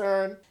a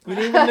concern. You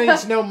don't even need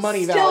to know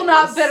money values. Still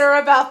not bitter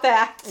about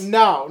that.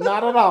 No,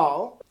 not at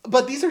all.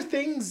 But these are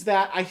things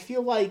that I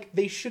feel like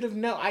they should have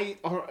known.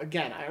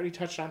 Again, I already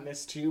touched on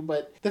this too,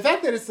 but the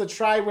fact that it's the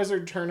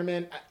Triwizard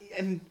Tournament,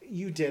 and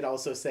you did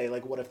also say,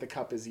 like, what if the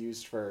cup is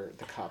used for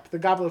the cup? The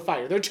Goblet of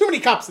Fire. There are too many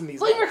cups in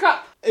these. Flamer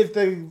Cup! If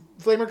the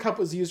Flamer Cup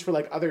was used for,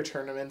 like, other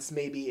tournaments,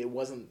 maybe it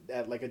wasn't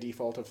at, like, a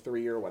default of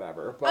 3 or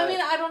whatever. But I mean,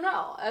 I don't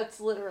know. It's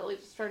literally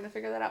just trying to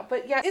figure that out.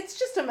 But yeah, it's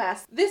just a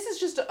mess. This is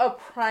just a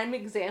prime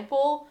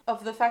example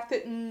of the fact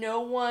that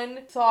no one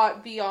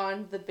thought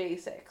beyond the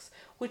basics.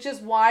 Which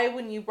is why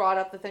when you brought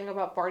up the thing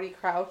about Barty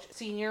Crouch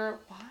Sr.,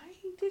 why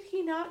did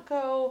he not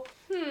go,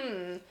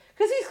 Because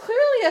he's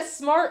clearly clearly a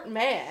smart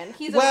man.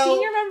 He's a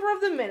senior member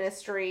of the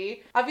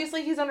Ministry.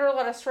 Obviously, he's under a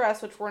lot of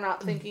stress, which we're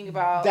not thinking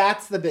about.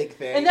 That's the big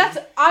thing. And that's,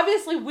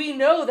 obviously, we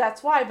know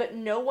that's why, but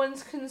no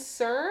one's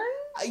concerned?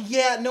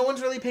 Yeah, no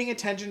one's really paying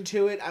attention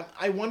to it.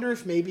 I wonder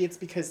if maybe it's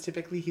because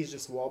typically he's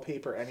just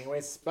wallpaper anyway,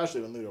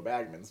 especially when Ludo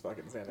Bagman's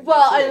fucking standing there,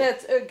 too. And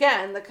it's,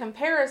 again, the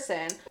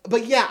comparison.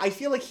 But yeah, I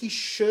feel like he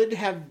should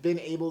have been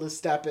able to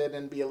step in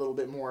and be a little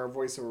bit more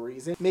voice of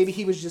reason. Maybe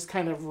he was just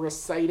kind of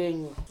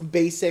reciting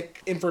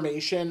basic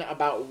information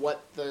about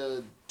what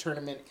the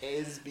tournament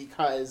is,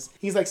 because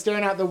he's like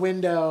staring out the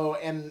window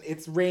and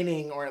it's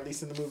raining, or at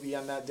least in the movie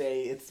on that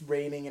day it's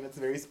raining and it's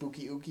very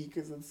spooky ooky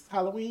because it's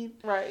Halloween,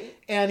 right?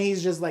 And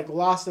he's just like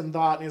lost in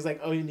thought and he's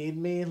like, oh, you need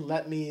me?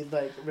 Let me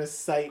like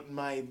recite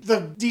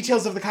the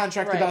details of the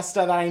contract the best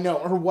that I know,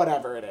 or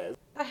whatever it is.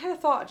 I had a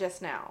thought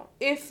just now.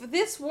 If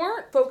this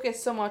weren't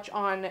focused so much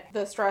on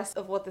the stress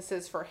of what this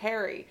is for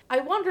Harry,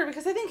 I wonder,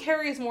 because I think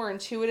Harry is more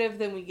intuitive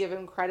than we give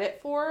him credit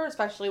for,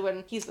 especially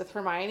when he's with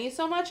Hermione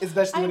so much.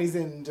 Especially when he's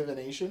in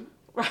divination.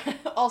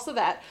 Also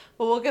that,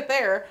 but we'll get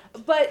there.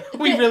 But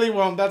we really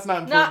won't. That's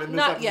not important in this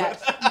not episode.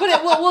 Yet.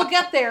 But we'll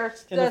get there.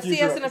 See us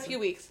in a few episode.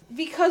 weeks.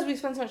 Because we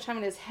spend so much time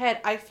in his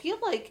head, I feel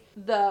like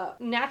the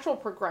natural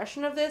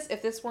progression of this,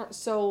 if this weren't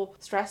so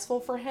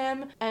stressful for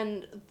him,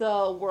 and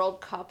the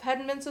World Cup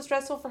hadn't been so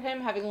stressful for him,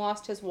 having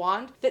lost his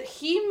wand, that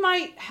he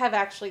might have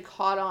actually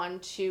caught on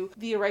to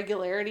the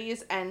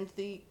irregularities and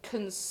the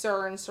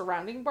concern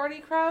surrounding Barty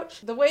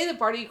Crouch. The way that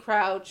Barty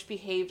Crouch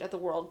behaved at the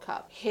World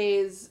Cup,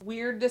 his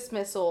weird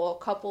dismissal,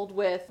 coupled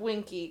with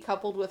Winky,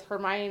 coupled with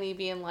Hermione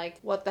being like,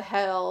 what the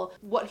hell,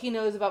 what he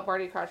knows about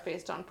Barty Crouch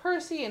based on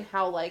Percy and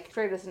how like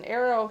straight as an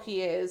arrow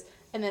he is.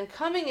 And then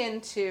coming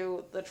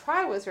into the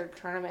Triwizard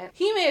Tournament,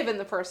 he may have been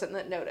the person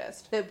that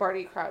noticed that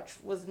Barty Crouch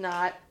was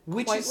not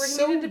quite where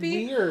he needed to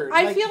be. Weird.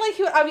 I feel like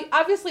he would, I mean,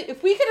 obviously,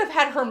 if we could have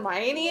had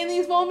Hermione in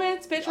these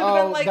moments, bitch would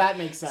have been like, that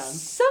makes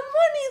sense. Someone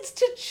needs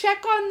to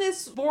check on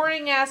this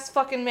boring ass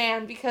fucking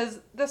man because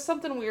there's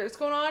something weird that's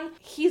going on.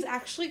 He's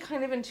actually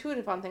kind of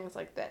intuitive on things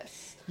like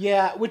this.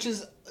 Yeah, which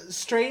is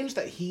strange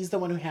that he's the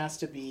one who has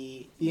to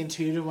be the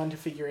intuitive one to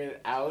figure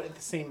it out at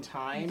the same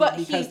time.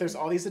 Because there's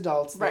all these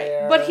adults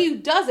there. But he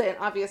doesn't,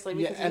 obviously,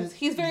 because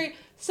he's very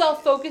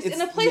self-focused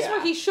in a place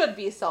where he should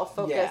be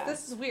self-focused. Yeah.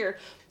 This is weird.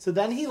 So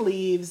then he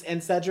leaves,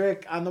 and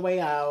Cedric, on the way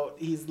out,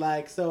 he's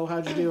like, so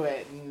how'd you do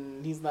it?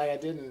 And he's like, I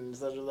didn't. And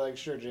Cedric's like,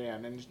 sure,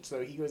 Jan. And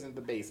so he goes into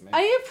the basement.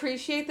 I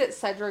appreciate that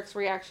Cedric's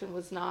reaction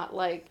was not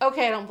like,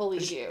 okay, I don't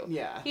believe you.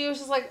 Yeah. He was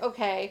just like,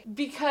 okay,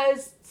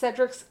 because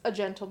Cedric's a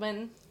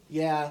gentleman.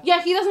 Yeah.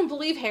 Yeah, he doesn't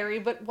believe Harry,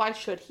 but why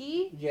should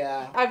he?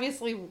 Yeah.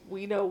 Obviously,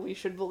 we know we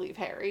should believe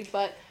Harry,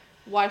 but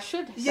why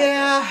should Cedric?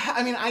 Yeah,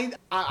 I mean,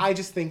 I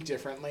just think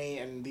differently,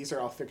 and these are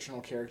all fictional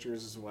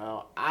characters as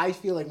well. I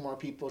feel like more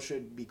people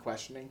should be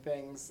questioning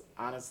things,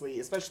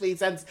 honestly, especially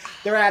since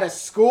they're at a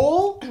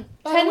school.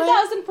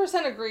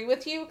 10,000% agree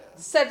with you.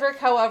 Cedric,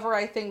 however,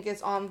 I think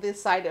is on the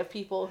side of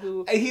people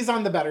who... He's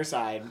on the better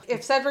side.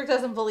 If Cedric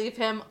doesn't believe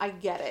him, I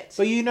get it.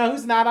 But you know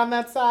who's not on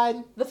that side?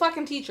 The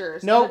fucking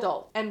teachers. Nope. And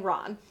adult. And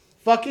Ron.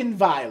 Fucking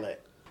Violet.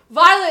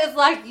 Violet is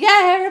like, yeah,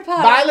 Harry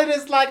Potter. Violet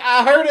is like,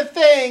 I heard a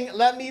thing.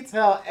 Let me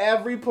tell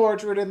every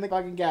portrait in the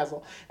fucking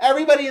castle.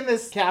 Everybody in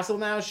this castle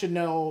now should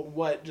know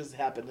what just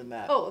happened in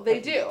that. Oh, they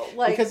do.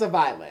 Like, because of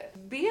Violet.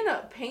 Being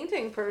a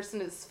painting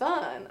person is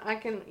fun. I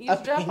can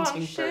eavesdrop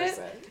on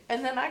shit,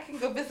 and then I can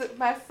go visit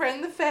my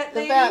friend, the fat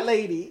lady. The fat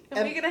lady.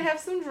 And we're gonna have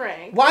some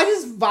drinks. Why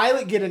does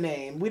Violet get a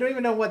name? We don't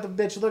even know what the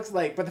bitch looks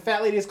like, but the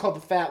fat lady is called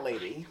the fat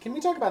lady. Can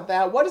we talk about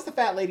that? What is the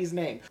fat lady's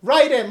name?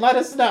 Write in, let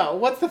us know.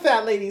 What's the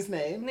fat lady's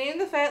name? Name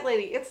the fat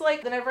lady. It's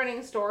like the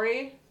Neverending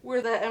Story,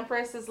 where the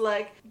Empress is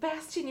like,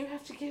 Bastian, you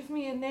have to give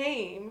me a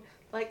name.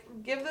 Like,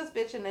 give this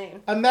bitch a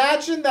name.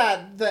 Imagine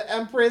that the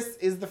Empress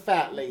is the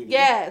fat lady.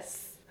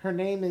 Yes. Her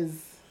name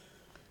is...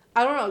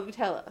 I don't know. You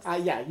tell us.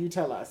 Yeah, you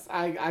tell us.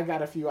 I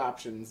got a few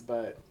options,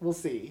 but we'll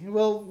see.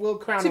 We'll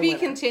crown a to be winner.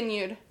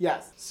 continued.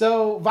 Yes.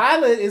 So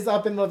Violet is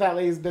up in the fat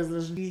lady's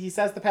business. He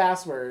says the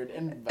password,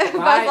 and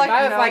Violet's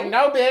like,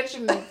 no, bitch.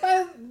 And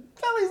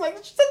Violet's like,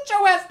 sit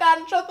your ass down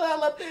and shut the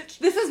hell up, bitch.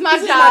 This is my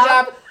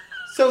job.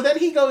 So then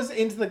he goes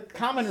into the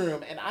common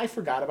room, and I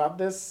forgot about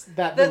this,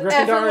 that the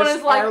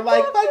Gryffindors are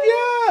like,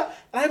 yeah.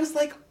 And I was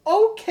like,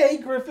 okay,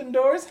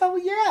 Gryffindors, hell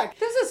yeah.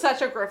 This is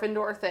such a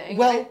Gryffindor thing.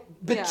 Well,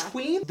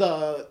 between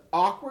the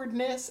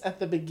awkwardness at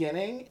the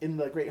beginning in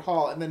the Great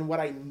Hall and then what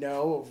I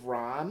know of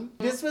Ron,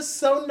 this was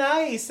so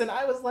nice. And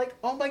I was like,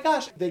 oh my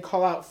gosh. They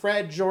call out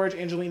Fred, George,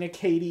 Angelina,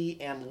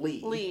 Katie, and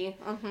Lee.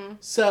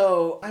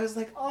 So I was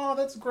like, oh,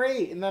 that's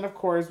great. And then, of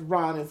course,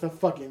 Ron is a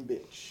fucking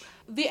bitch.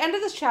 The end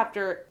of this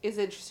chapter is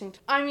interesting.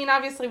 I mean,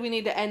 obviously we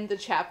need to end the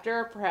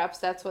chapter. Perhaps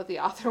that's what the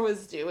author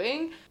was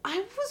doing. I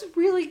was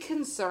really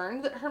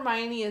concerned that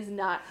Hermione is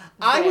not there.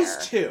 I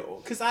was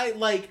too. Because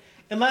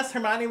unless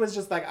Hermione was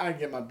just like, I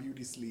get my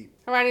beauty sleep.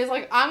 Hermione's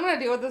like, I'm going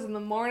to deal with this in the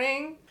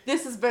morning.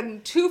 This has been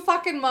too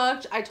fucking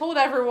much. I told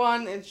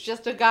everyone it's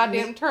just a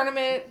goddamn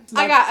tournament.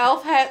 I got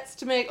elf hats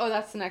to make. Oh,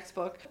 that's the next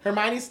book.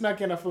 Hermione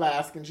snuck in a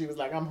flask and she was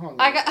like, I'm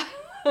hungry.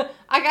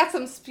 I got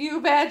some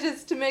spew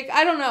badges to make.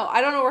 I don't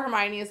know where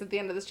Hermione is at the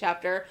end of this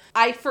chapter.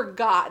 I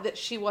forgot that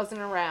she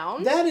wasn't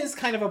around. That is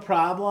kind of a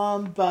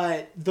problem,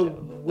 but the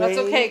way... That's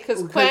okay,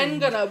 because Gwen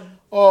gonna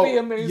be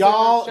amazing.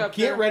 Y'all,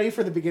 get ready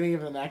for the beginning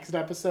of the next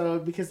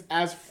episode, because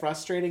as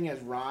frustrating as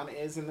Ron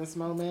is in this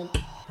moment,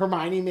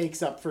 Hermione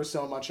makes up for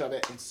so much of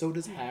it, and so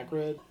does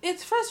Hagrid.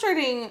 It's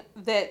frustrating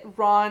that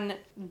Ron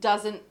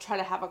doesn't try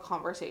to have a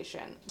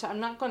conversation. So I'm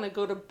not going to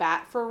go to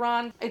bat for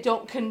Ron. I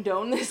don't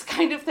condone this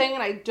kind of thing,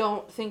 and I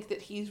don't think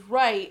that he's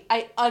right.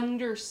 I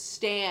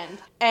understand.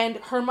 And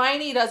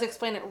Hermione does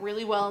explain it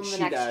really well in the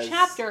next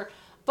chapter,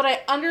 but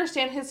I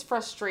understand his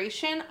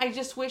frustration. I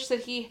just wish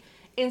that he...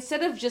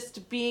 instead of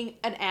just being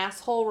an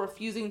asshole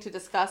refusing to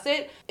discuss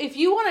it, if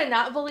you want to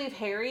not believe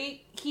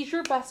Harry, he's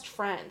your best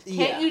friend.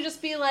 Can't you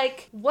just be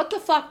like, what the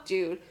fuck,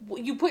 dude?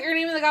 You put your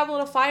name in the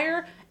Goblet of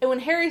Fire, and when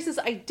Harry says,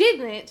 I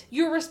didn't,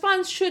 your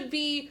response should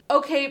be,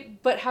 okay,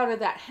 but how did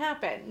that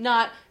happen?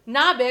 Not,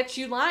 nah, bitch,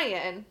 you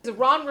lying.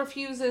 Ron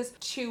refuses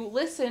to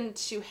listen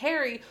to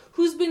Harry,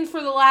 who's been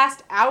for the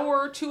last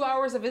hour, 2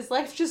 hours of his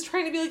life just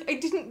trying to be like, I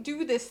didn't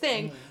do this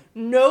thing. Mm.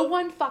 No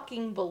one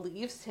fucking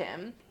believes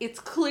him. It's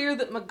clear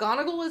that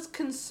McGonagall is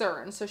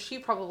concerned, so she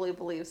probably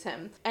believes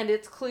him. And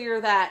it's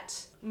clear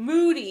that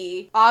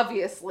Moody,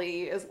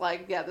 obviously, is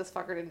like, yeah, this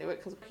fucker didn't do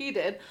it because he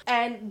did.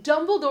 And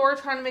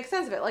Dumbledore trying to make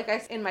sense of it. Like I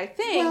said in my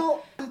thing.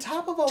 Well, on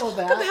top of all of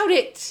that, about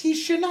it. He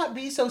should not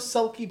be so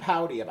sulky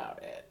pouty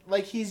about it.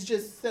 Like, he's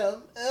just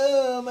so,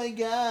 oh my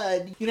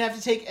god. You have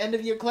to take end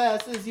of year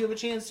classes. You have a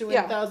chance to win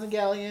 1,000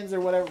 galleons or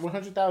whatever,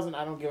 100,000.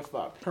 I don't give a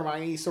fuck.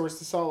 Hermione sorts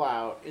this all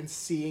out and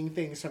seeing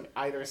things from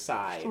either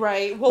side.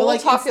 Right. Well, we'll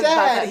talk about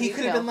that. He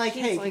could have been like,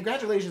 hey,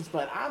 congratulations,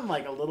 but I'm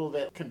like a little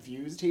bit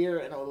confused here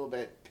and a little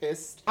bit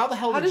pissed. How the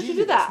hell did you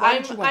do that?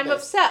 I'm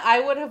upset. I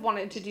would have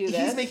wanted to do this.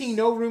 He's making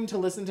no room to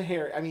listen to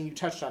Harry. I mean, you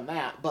touched on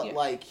that, but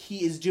like,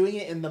 he is doing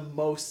it in the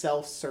most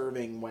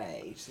self-serving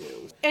way,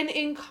 too. And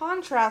in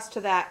contrast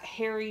to that,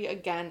 Harry,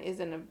 again, is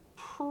in a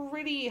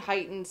pretty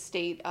heightened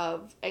state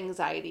of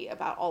anxiety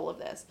about all of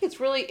this. It's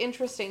really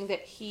interesting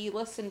that he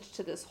listened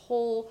to this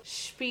whole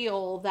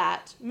spiel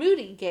that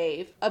Moody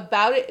gave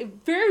about it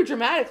very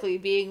dramatically,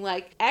 being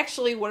like,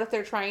 actually, what if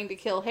they're trying to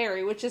kill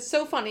Harry? Which is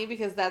so funny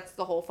because that's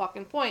the whole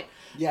fucking point.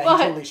 Yeah,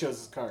 he totally shows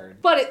his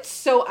card. But it's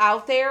so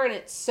out there and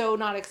it's so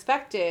not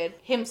expected.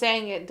 Him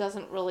saying it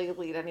doesn't really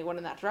lead anyone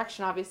in that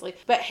direction, obviously.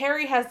 But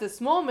Harry has this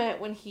moment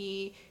when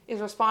he is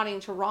responding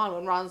to Ron,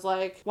 when Ron's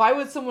like, why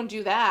would someone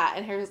do that?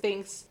 And Harry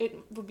thinks it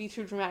would be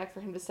too dramatic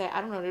for him to say,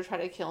 I don't know, to try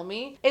to kill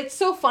me. It's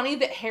so funny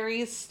that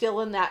Harry's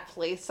still in that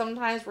place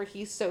sometimes where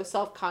he's so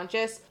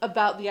self-conscious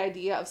about the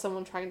idea of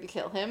someone trying to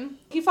kill him.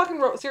 He fucking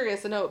wrote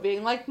Sirius a note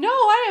being like, no,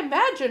 I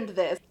imagined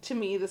this. To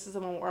me, this is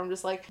a moment where I'm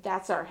just like,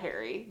 that's our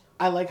Harry.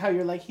 I like how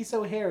you're like, he's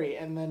so hairy,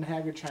 and then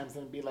Hagrid chimes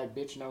in and be like,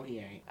 bitch, no he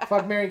ain't.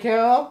 Fuck, Mary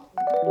Kill.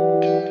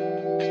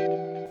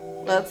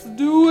 Let's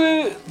do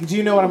it. Do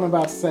you know what I'm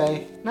about to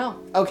say? No.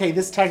 Okay,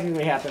 this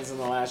technically happens in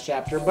the last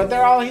chapter, but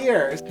they're all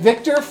here.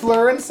 Victor,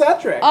 Fleur, and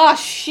Cedric. Oh,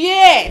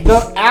 shit!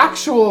 The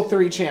actual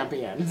 3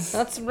 champions.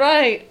 That's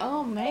right.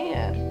 Oh,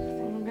 man.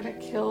 I'm gonna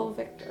kill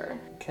Victor.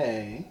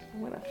 Okay.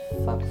 I'm gonna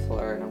fuck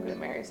Fleur and I'm gonna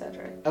marry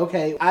Cedric.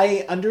 Okay,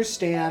 I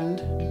understand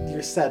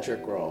your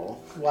Cedric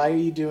role. Why are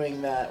you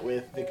doing that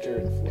with Victor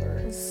and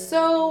Fleur?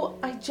 So,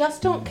 I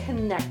just don't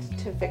connect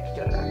to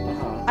Victor.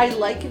 Uh-huh. I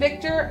like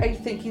Victor. I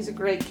think he's a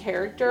great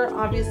character.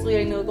 Obviously,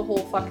 I know the whole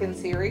fucking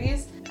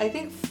series. I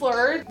think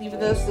Fleur, even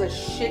though this is a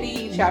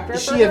shitty chapter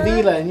for her. She a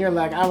Vila, and you're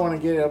like, I want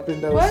to get up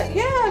in those... What?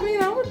 Yeah, I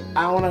mean,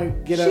 I want to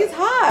get up... She's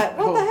hot.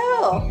 What the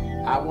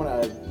hell? I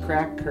want to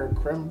crack her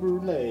creme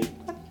brulee.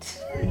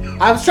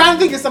 I was trying to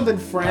think of something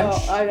French.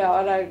 Oh, I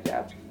know,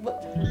 yeah.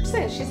 But I'm just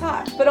saying, she's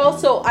hot. But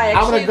also, I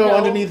want to go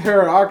underneath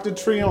her Arc de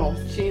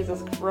Triomphe.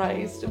 Jesus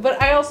Christ.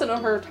 But I also know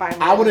her time.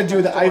 I want to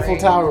do the Eiffel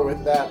Tower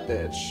with that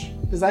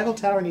bitch. Does Eiffel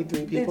Tower need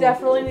 3 people? It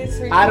definitely needs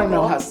 3 people. I don't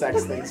know how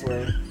sex things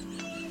work.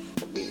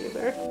 Me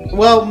neither.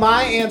 Well,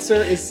 my answer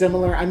is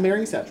similar. I'm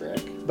marrying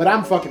Cedric, but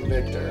I'm fucking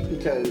Victor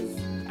because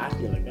I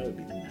feel like that would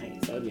be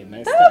nice. That would be a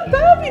nice thing.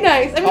 That would be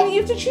nice. I mean,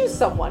 you have to choose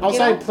someone.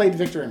 Also, I played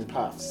Victor in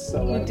Puffs.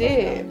 So you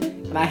did.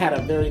 And I had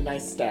a very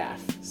nice staff.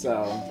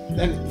 So,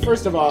 and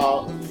first of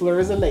all, Fleur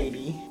is a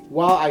lady.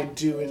 While I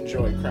do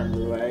enjoy creme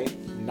brulee,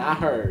 not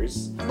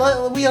hers.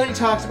 But we already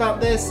talked about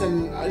this,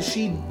 and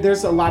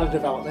there's a lot of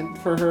development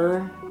for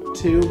her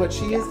too, but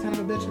she is kind of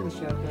a bitch in this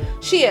chapter.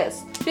 She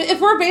is.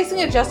 If we're basing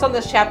it just on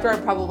this chapter,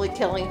 I'm probably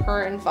killing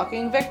her and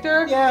fucking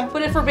Victor. Yeah.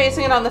 But if we're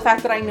basing it on the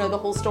fact that I know the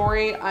whole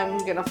story, I'm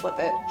gonna flip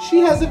it.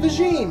 She has a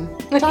vagine.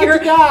 Time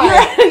to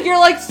die. You're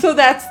like, so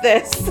that's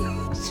this.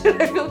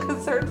 Should I feel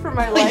concerned for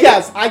my life?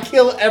 Yes, I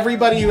kill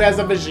everybody who has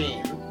a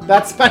vagine.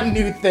 That's my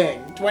new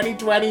thing.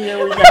 2020,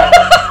 here we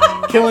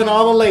go. Killing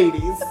all the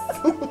ladies.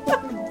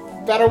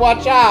 Better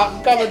watch out.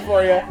 I'm coming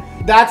for you.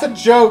 That's a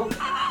joke.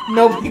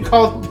 Nobody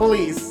called the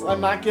police.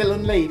 I'm not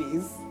killing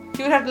ladies.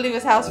 He would have to leave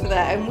his house for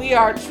that, and we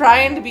are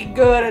trying to be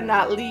good and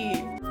not leave.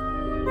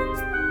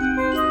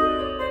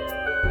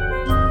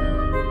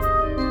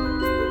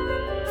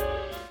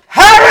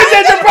 Harry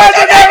did the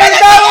president!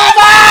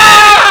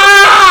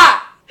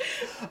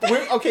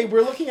 okay,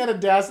 we're looking at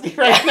Audacity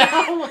right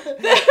now.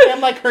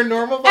 And like her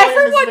normal volume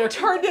Everyone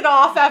turned it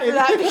off after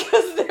that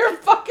because they're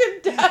fucking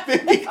deaf.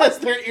 because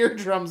their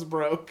eardrums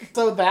broke.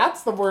 So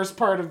that's the worst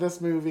part of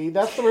this movie.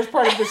 That's the worst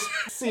part of this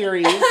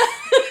series.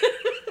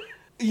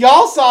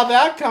 Y'all saw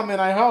that coming,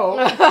 I hope.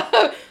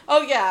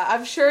 Oh yeah,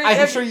 I'm sure.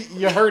 I'm sure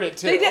you heard it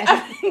too. They did.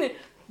 I mean,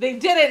 they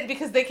didn't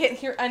because they can't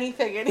hear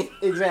anything anymore.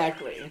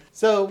 Exactly.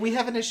 So we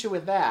have an issue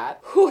with that.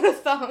 Who would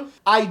have thought?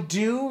 I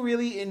do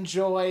really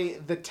enjoy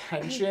the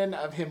tension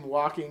of him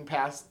walking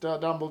past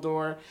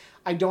Dumbledore.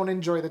 I don't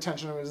enjoy the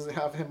tension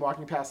of him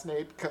walking past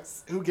Snape,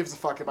 because who gives a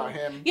fuck about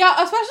him?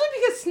 Yeah, especially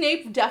because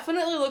Snape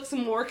definitely looks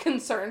more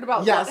concerned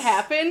about what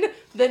happened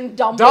than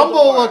Dumbledore.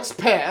 Dumbledore looks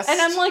pissed. And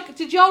I'm like,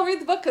 did y'all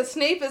read the book? Because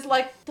Snape is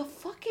like, the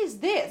fuck is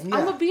this? Yeah.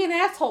 I'm gonna be an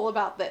asshole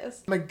about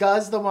this.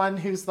 McGu's the one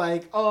who's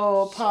like,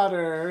 oh,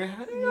 Potter,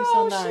 you're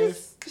so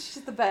nice.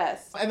 She's the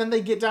best. And then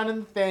they get down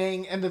in the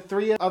thing, and the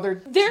three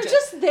other... They're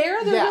just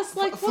there. They're just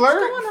like, what's Fleur,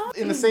 going on?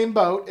 in the same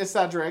boat as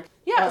Cedric.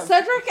 Yeah,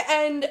 Cedric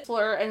and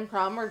Fleur and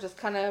Crumb are just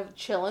kind of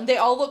chilling. They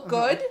all look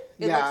good.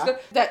 It looks good.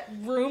 That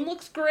room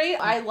looks great.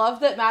 I love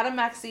that Madame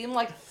Maxime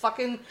like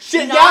fucking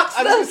knocks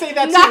I was gonna say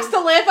that knocks too. the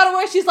lamp out of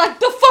her. She's like,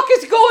 the fuck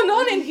is going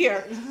on in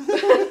here?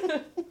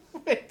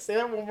 Wait, say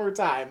that one more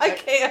time. I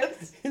can't.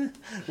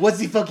 What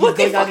the fuck What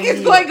the fuck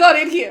is going on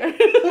in here?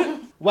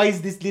 Why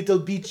is this little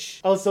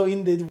bitch also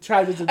in the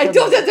tribes of I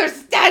don't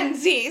understand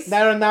this.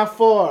 There are now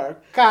 4.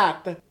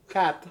 Cat.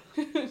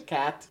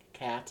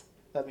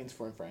 That means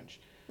 4 in French.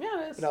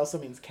 Yeah, it is. It also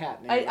means cat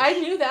in I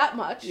knew that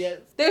much.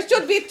 Yes. There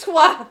should be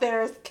trois.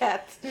 There's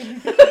cat.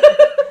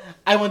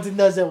 I want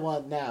another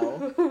one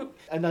now.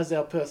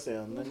 Another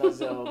person.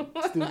 Another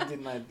student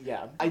in my...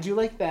 Yeah. I do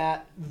like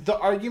that. The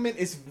argument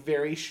is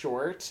very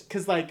short.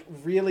 Because, like,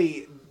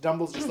 really,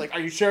 Dumbledore's just like,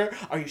 are you sure?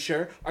 Are you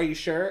sure? Are you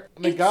sure?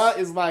 McGuh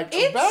is like,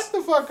 back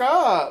the fuck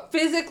up.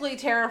 Physically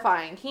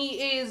terrifying.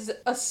 He is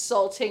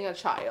assaulting a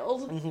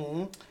child.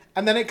 Mm-hmm.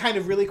 And then it kind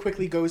of really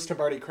quickly goes to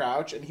Barty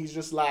Crouch, and he's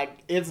just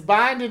like, it's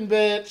binding,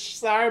 bitch.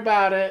 Sorry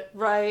about it.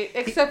 Right.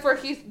 Except for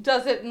he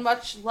does it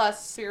much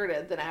less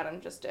spirited than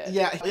Adam just did.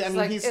 Yeah, I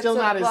mean, he's still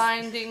not as... It's a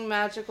binding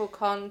magical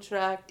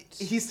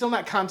contract. He's still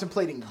not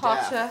contemplating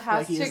Potter death has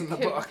like he is in the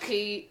book.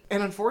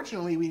 And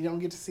unfortunately, we don't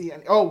get to see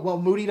any... Oh, well,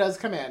 Moody does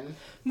come in.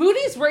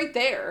 Moody's right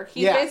there.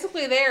 He's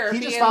basically there. He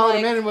just followed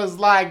him in and was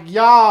like,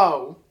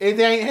 yo, it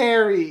ain't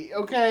Harry,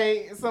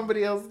 okay?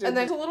 Somebody else did And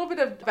there's a little bit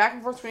of back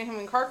and forth between him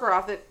and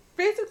Karkaroff that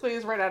basically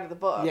is right out of the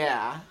book.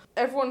 Yeah.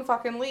 Everyone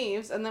fucking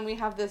leaves, and then we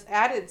have this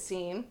added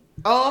scene.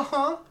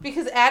 Uh-huh.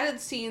 Because added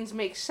scenes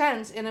make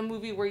sense in a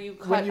movie where you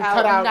cut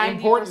out out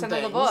 90%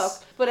 of the book.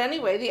 But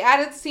anyway, the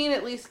added scene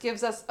at least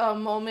gives us a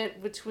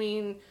moment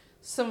between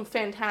some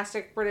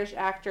fantastic British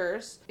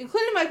actors,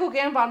 including Michael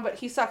Gambon, but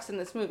he sucks in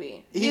this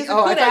movie. He's a good I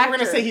thought actor. you were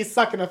going to say he's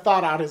sucking a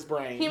thought out his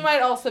brain. He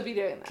might also be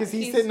doing that. Because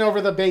he's sitting over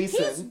the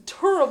basin. He's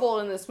terrible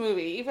in this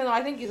movie, even though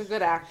I think he's a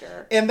good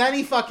actor. And then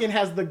he fucking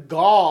has the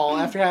gall,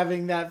 after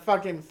having that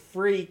fucking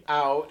freak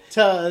out,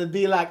 to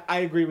be like, I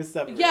agree with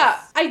Severus. Yeah,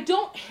 I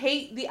don't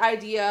hate the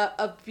idea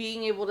of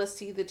being able to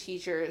see the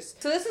teachers.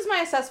 So this is my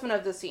assessment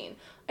of the scene.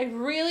 I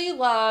really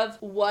love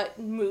what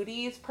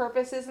Moody's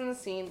purpose is in the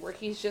scene, where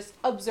he's just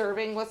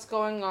observing what's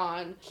going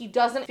on. He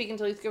doesn't speak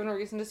until he's given a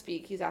reason to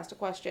speak. He's asked a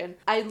question.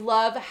 I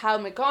love how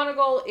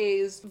McGonagall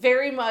is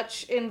very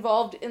much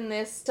involved in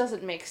this.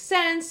 Doesn't make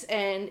sense,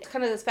 and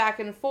kind of this back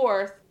and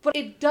forth. But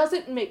it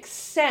doesn't make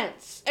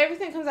sense.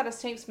 Everything that comes out of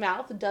Snape's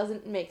mouth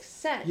doesn't make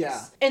sense.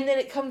 Yeah. And then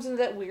it comes into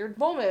that weird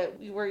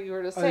moment where you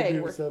were to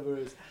say...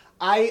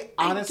 I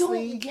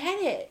honestly I don't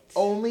get it.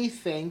 Only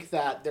think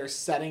that they're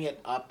setting it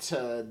up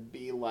to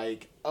be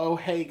like, oh,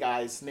 hey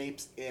guys,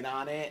 Snape's in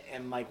on it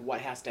and like what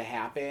has to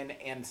happen.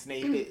 And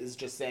Snape is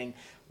just saying,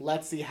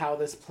 let's see how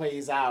this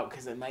plays out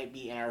because it might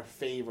be in our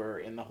favor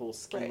in the whole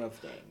scheme of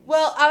things.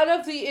 Well, out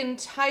of the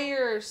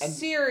entire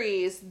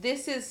series,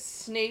 this is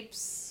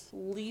Snape's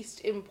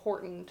least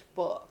important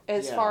book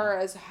as far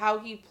as how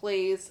he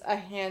plays a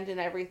hand in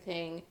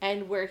everything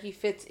and where he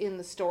fits in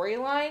the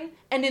storyline.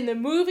 And in the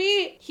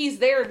movie, he's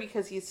there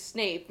because he's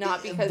Snape,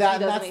 not because he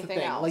does anything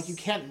else. Like, you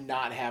can't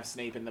not have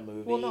Snape in the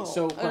movie. Well, no.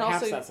 So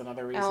perhaps that's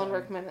another reason. Alan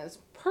Rickman is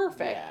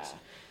perfect. Yeah.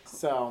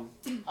 So,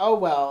 oh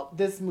well,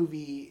 this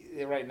movie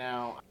right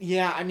now,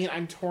 yeah, I mean,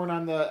 I'm torn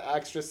on the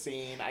extra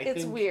scene.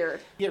 It's weird.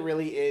 It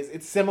really is.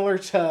 It's similar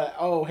to,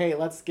 oh, hey,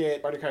 let's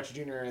get Barty Crouch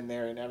Jr. in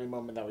there in every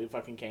moment that we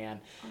fucking can.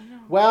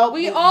 Well,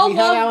 we all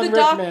love the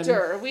Rickman.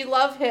 Doctor. We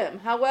love him.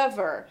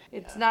 However,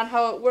 it's not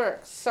how it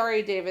works.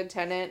 Sorry, David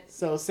Tennant.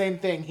 So, same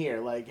thing here.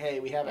 Like, hey,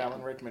 we have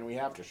Alan Rickman. We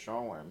have to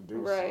show him.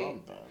 Do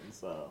something.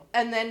 So.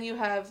 And then you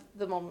have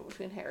the moment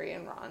between Harry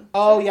and Ron.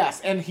 Oh,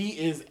 yes. And he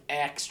is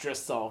extra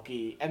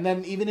sulky. And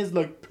then even his,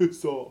 like,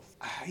 piss off.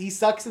 He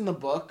sucks in the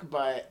book,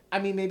 but, I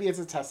mean, maybe it's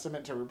a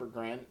testament to Rupert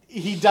Grint.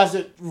 He does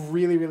it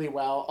really, really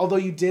well. Although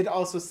you did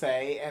also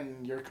say,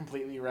 and you're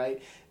completely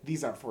right,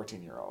 these aren't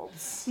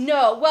 14-year-olds.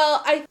 No,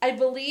 well, I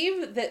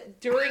believe that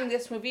during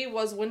this movie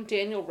was when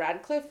Daniel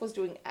Radcliffe was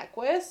doing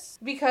Equus,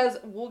 because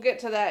we'll get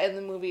to that in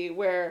the movie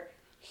where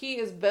he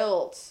is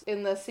built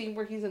in the scene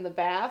where he's in the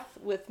bath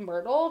with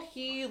Myrtle.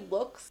 He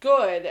looks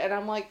good. And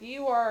I'm like,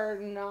 you are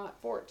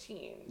not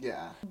 14.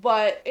 Yeah.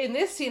 But in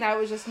this scene, I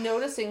was just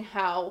noticing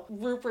how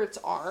Rupert's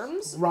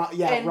arms Ron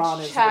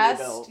and is chest,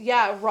 really built.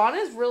 Yeah, Ron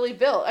is really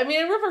built. I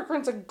mean, Rupert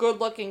Grint's a good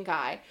looking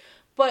guy.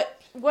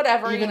 But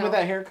whatever, Even with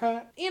that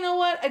haircut? You know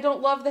what? I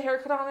don't love the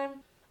haircut on him.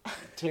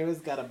 Tara's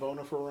got a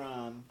boner for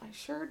Ron. I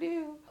sure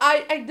do.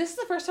 I this is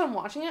the first time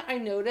watching it. I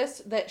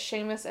noticed that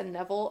Seamus and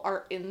Neville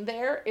are in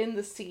there in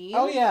the scene.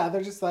 Oh yeah,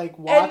 they're just like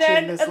watching and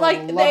then, this like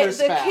little lover the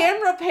spat.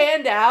 camera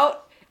panned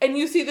out, and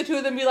you see the two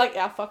of them be like,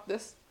 "Yeah, fuck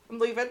this, I'm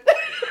leaving."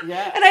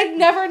 Yeah. And I'd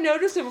never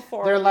noticed it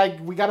before. They're like,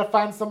 we gotta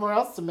find somewhere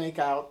else to make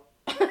out.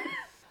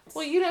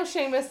 Well, you know,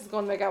 Seamus is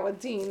going to make out with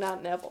Dean,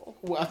 not Neville.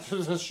 Well,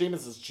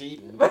 Seamus is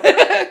cheating.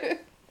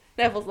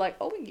 Neville's like,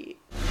 oh yeah.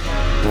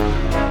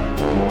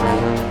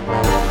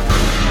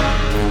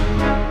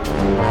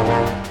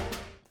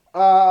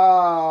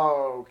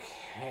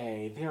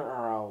 Okay, there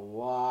are a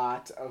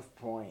lot of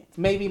points.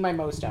 Maybe my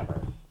most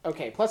ever.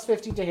 Okay, plus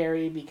 50 to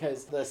Harry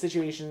because the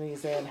situation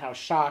he's in, how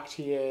shocked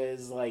he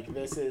is, like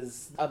this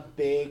is a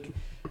big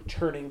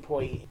turning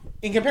point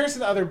in comparison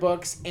to other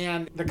books,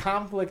 and the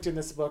conflict in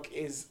this book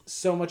is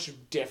so much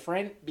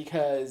different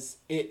because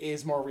it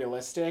is more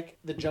realistic.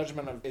 The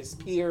judgment of his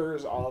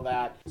peers, all of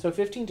that. So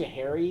 15 to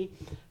Harry,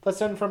 plus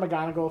 10 for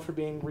McGonagall for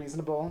being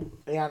reasonable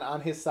and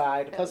on his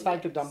side, plus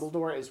 5 to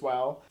Dumbledore as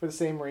well for the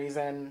same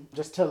reason,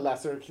 just to a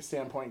lesser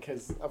standpoint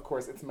because of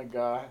course it's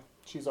McGuh.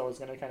 She's always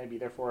going to kind of be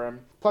there for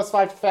him. Plus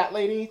 5 to Fat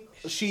Lady.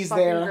 She's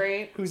fucking there.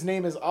 Great. Whose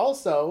name is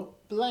also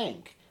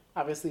blank.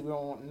 Obviously, we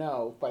won't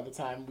know by the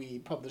time we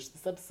publish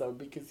this episode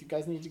because you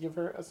guys need to give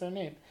her a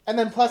surname. And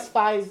then plus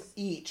 5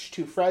 each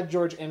to Fred,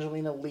 George,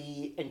 Angelina,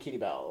 Lee, and Katie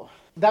Bell.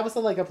 That was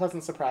a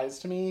pleasant surprise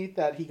to me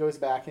that he goes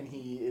back and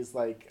he is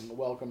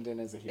welcomed in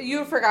as a hero.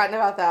 You've forgotten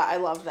about that. I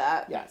love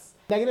that. Yes.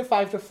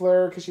 -5 to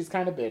Fleur because she's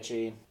kind of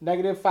bitchy.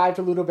 -5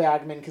 to Ludo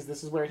Bagman because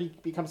this is where he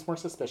becomes more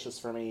suspicious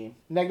for me.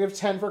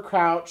 -10 for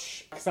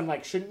Crouch because I'm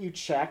like, shouldn't you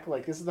check?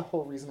 Like, this is the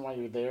whole reason why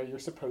you're there. You're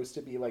supposed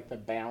to be the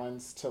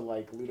balance to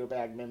Ludo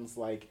Bagman's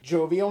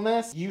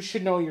jovialness. You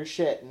should know your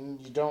shit and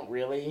you don't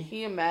really.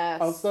 He a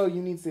mess. Also,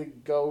 you need to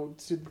go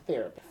to the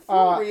therapist.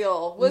 For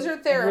real.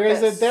 Wizard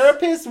therapist. Wizard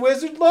therapist,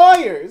 wizard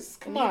lawyers.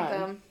 Come Need on.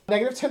 them.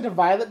 -10 to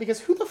Violet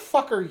because who the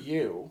fuck are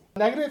you?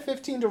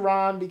 -15 to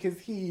Ron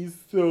because he's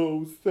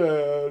so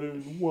sad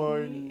and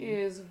whiny. He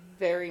is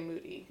very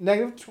moody.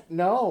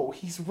 No,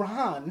 he's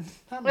Ron,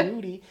 not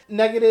moody.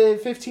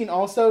 -15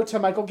 also to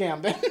Michael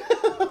Gambon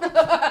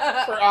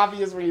for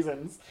obvious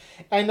reasons.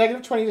 And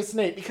 -20 to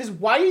Snape because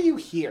why are you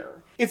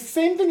here? It's the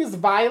same thing as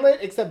Violet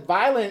except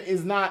Violet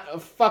is not a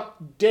fuck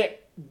dick.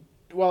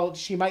 Well,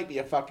 she might be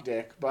a fuck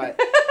dick, but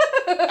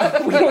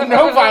we don't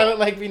know Violet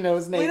like we know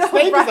Snape.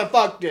 Snape is a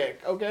fuck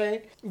dick,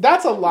 okay?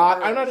 That's a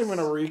lot. I'm not even going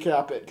to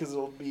recap it because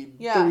it'll be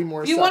 30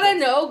 more seconds. If you want to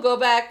know, go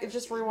back and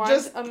just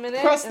rewind a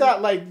minute. Press that,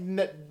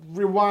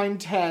 rewind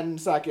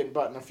 10-second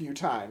button a few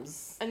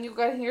times. And you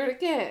got to hear it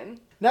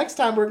again. Next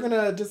time, we're going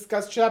to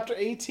discuss Chapter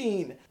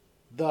 18.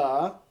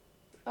 The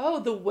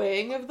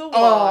weighing of the wands.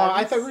 Oh,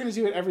 I thought we were going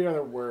to do it every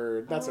other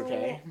word. That's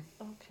okay.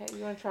 Okay,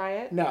 you want to try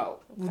it? No.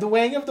 Okay. The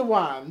weighing of the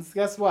wands.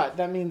 Guess what?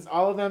 That means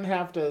all of them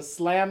have to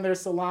slam their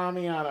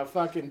salami on a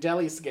fucking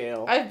deli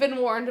scale. I've been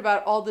warned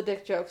about all the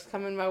dick jokes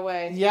coming my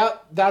way.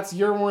 Yep, that's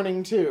your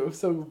warning too.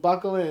 So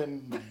buckle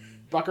in,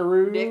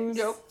 buckaroos. Dick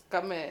jokes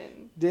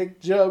coming. Dick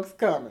jokes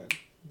coming.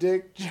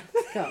 Dick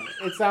jokes coming.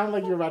 It sounded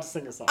like you were about to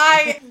sing a song.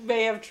 I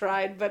may have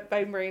tried, but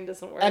my brain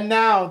doesn't work. And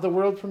now, the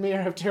world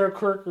premiere of Tara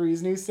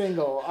Corkery's new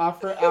single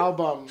off her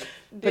album,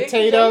 Dick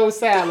Potato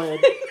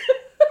Salad.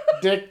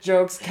 Dick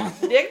jokes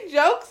coming. Dick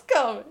jokes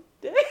coming.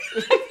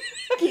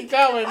 Keep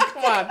going.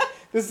 Come on.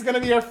 This is going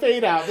to be our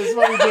fade out. This is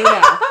what we do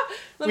now.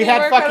 We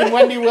had fucking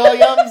Wendy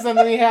Williams, and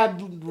then we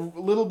had a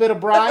little bit of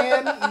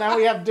Brian. Now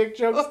we have Dick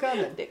jokes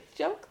coming. Dick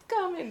jokes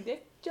coming.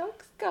 Dick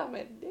jokes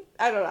coming.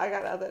 I don't know. I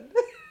got nothing.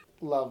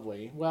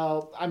 Lovely.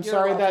 Well, I'm You're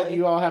sorry lovely. that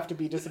you all have to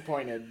be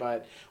disappointed,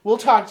 but we'll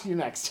talk to you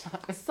next time.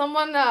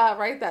 Someone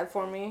write that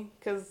for me,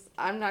 because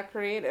I'm not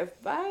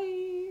creative.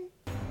 Bye.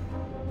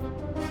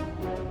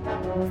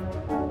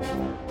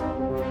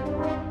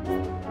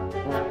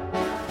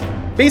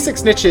 Basic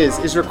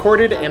Snitches is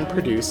recorded and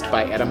produced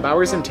by Adam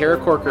Bowers and Tara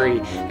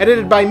Corkery,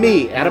 edited by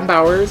me, Adam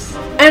Bowers.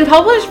 And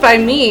published by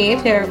me,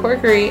 Tara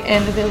Corkery,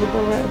 and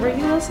available wherever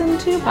you listen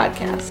to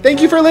podcasts.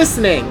 Thank you for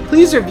listening.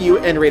 Please review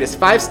and rate us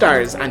 5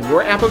 stars on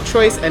your app of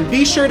choice, and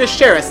be sure to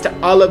share us to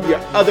all of your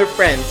other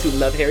friends who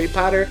love Harry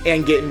Potter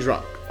and getting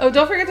drunk. Oh,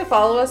 don't forget to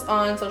follow us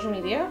on social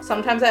media.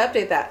 Sometimes I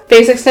update that.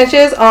 Basic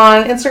Snitches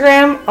on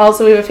Instagram.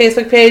 Also, we have a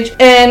Facebook page.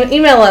 And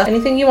email us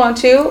anything you want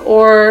to,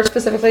 or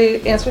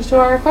specifically answers to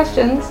our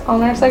questions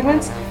on our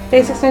segments.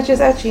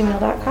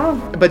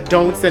 BasicSnitches@gmail.com. But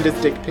don't send us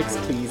dick pics,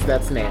 please.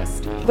 That's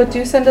nasty. But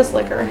do send us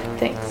liquor.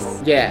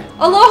 Thanks. Yeah.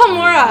 Aloha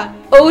Mora!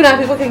 Oh, now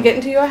people can get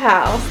into your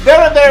house.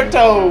 They're their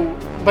toe,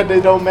 but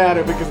they don't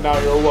matter because now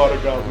you're a water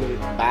goblet.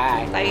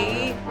 Bye.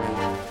 Bye.